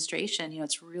Trump administration,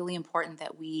 it's really important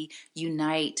that we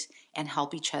unite and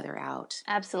help each other out.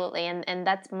 Absolutely. And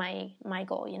that's my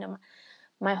goal.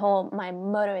 My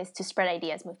motto is to spread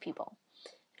ideas, move people.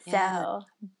 Yeah. So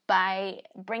by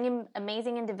bringing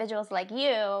amazing individuals like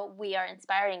you, we are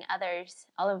inspiring others,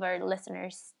 all of our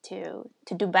listeners to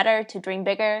do better, to dream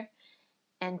bigger,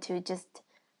 and to just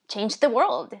change the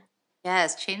world.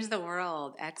 Yes, change the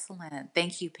world. Excellent.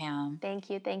 Thank you, Pam. Thank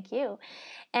you. Thank you.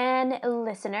 And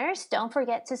listeners, don't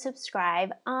forget to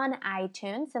subscribe on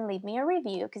iTunes and leave me a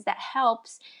review, because that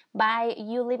helps. By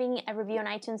you leaving a review on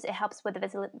iTunes, it helps with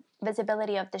the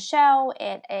visibility of the show.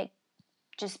 It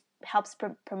just helps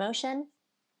promotion,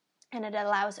 and it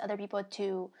allows other people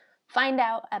to find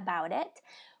out about it.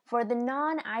 For the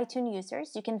non-iTunes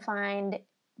users, you can find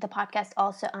the podcast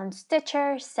also on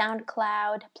Stitcher,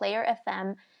 SoundCloud, Player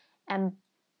FM, and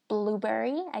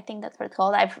Blueberry. I think that's what it's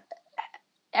called.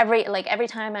 Every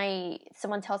time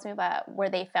someone tells me about where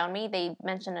they found me, they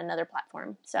mention another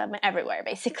platform. So I'm everywhere,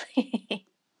 basically.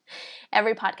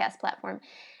 Every podcast platform.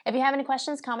 If you have any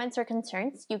questions, comments, or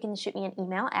concerns, you can shoot me an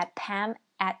email at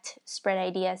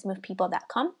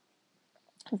pam@spreadideasmovepeople.com.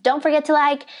 Don't forget to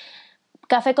like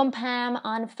Café con Pam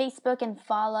on Facebook and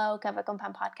follow Café con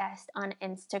Pam podcast on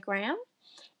Instagram.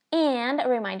 And a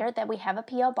reminder that we have a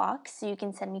P.O. box, so you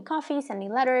can send me coffee, send me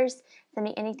letters, send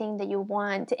me anything that you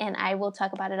want, and I will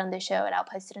talk about it on the show, and I'll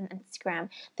post it on Instagram.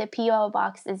 The P.O.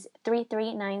 box is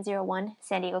 33901,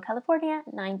 San Diego, California,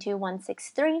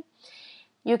 92163.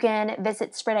 You can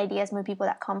visit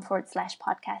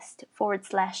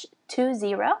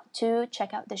spreadideasmovepeople.com/podcast/20 to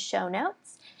check out the show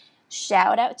notes.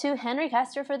 Shout out to Henry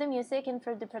Castro for the music and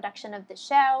for the production of the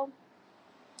show.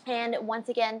 And once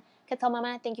again, Quetzal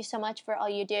Mama, thank you so much for all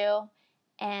you do.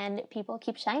 And people,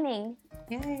 keep shining.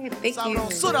 Yay, thank you.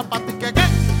 Sabrosura pa' ti que.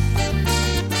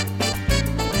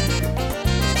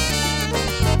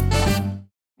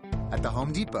 At the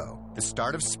Home Depot, the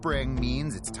start of spring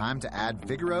means it's time to add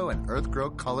Vigoro and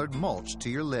Earthgrow colored mulch to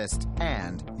your list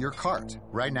and your cart.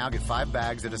 Right now, get 5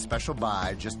 bags at a special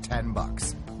buy, just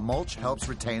 $10. Mulch helps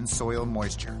retain soil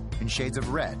moisture in shades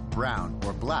of red, brown,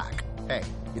 or black. Hey,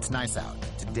 it's nice out.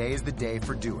 Today is the day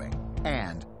for doing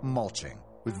and mulching.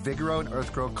 With Vigoro and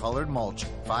Earthgrow colored mulch,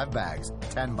 5 bags,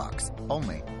 $10.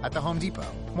 Only at the Home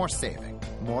Depot. More saving,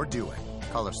 more doing.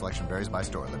 Color selection varies by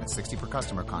store. Limit 60 per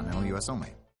customer. Continental U.S.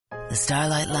 only. The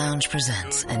Starlight Lounge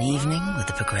presents An Evening with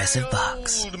the Progressive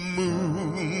Box. Old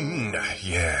moon,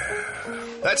 yeah.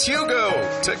 That's Hugo,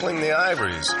 tickling the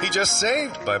ivories. He just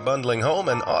saved by bundling home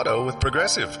and auto with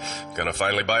Progressive. Gonna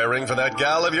finally buy a ring for that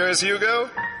gal of yours, Hugo?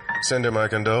 Send her my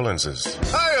condolences.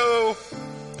 Hi-oh!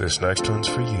 This next one's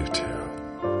for you, too.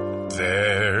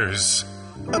 There's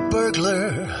a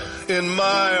burglar in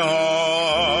my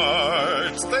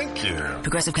heart. Thank you.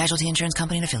 Progressive Casualty Insurance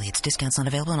Company and Affiliates. Discounts not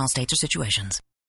available in all states or situations.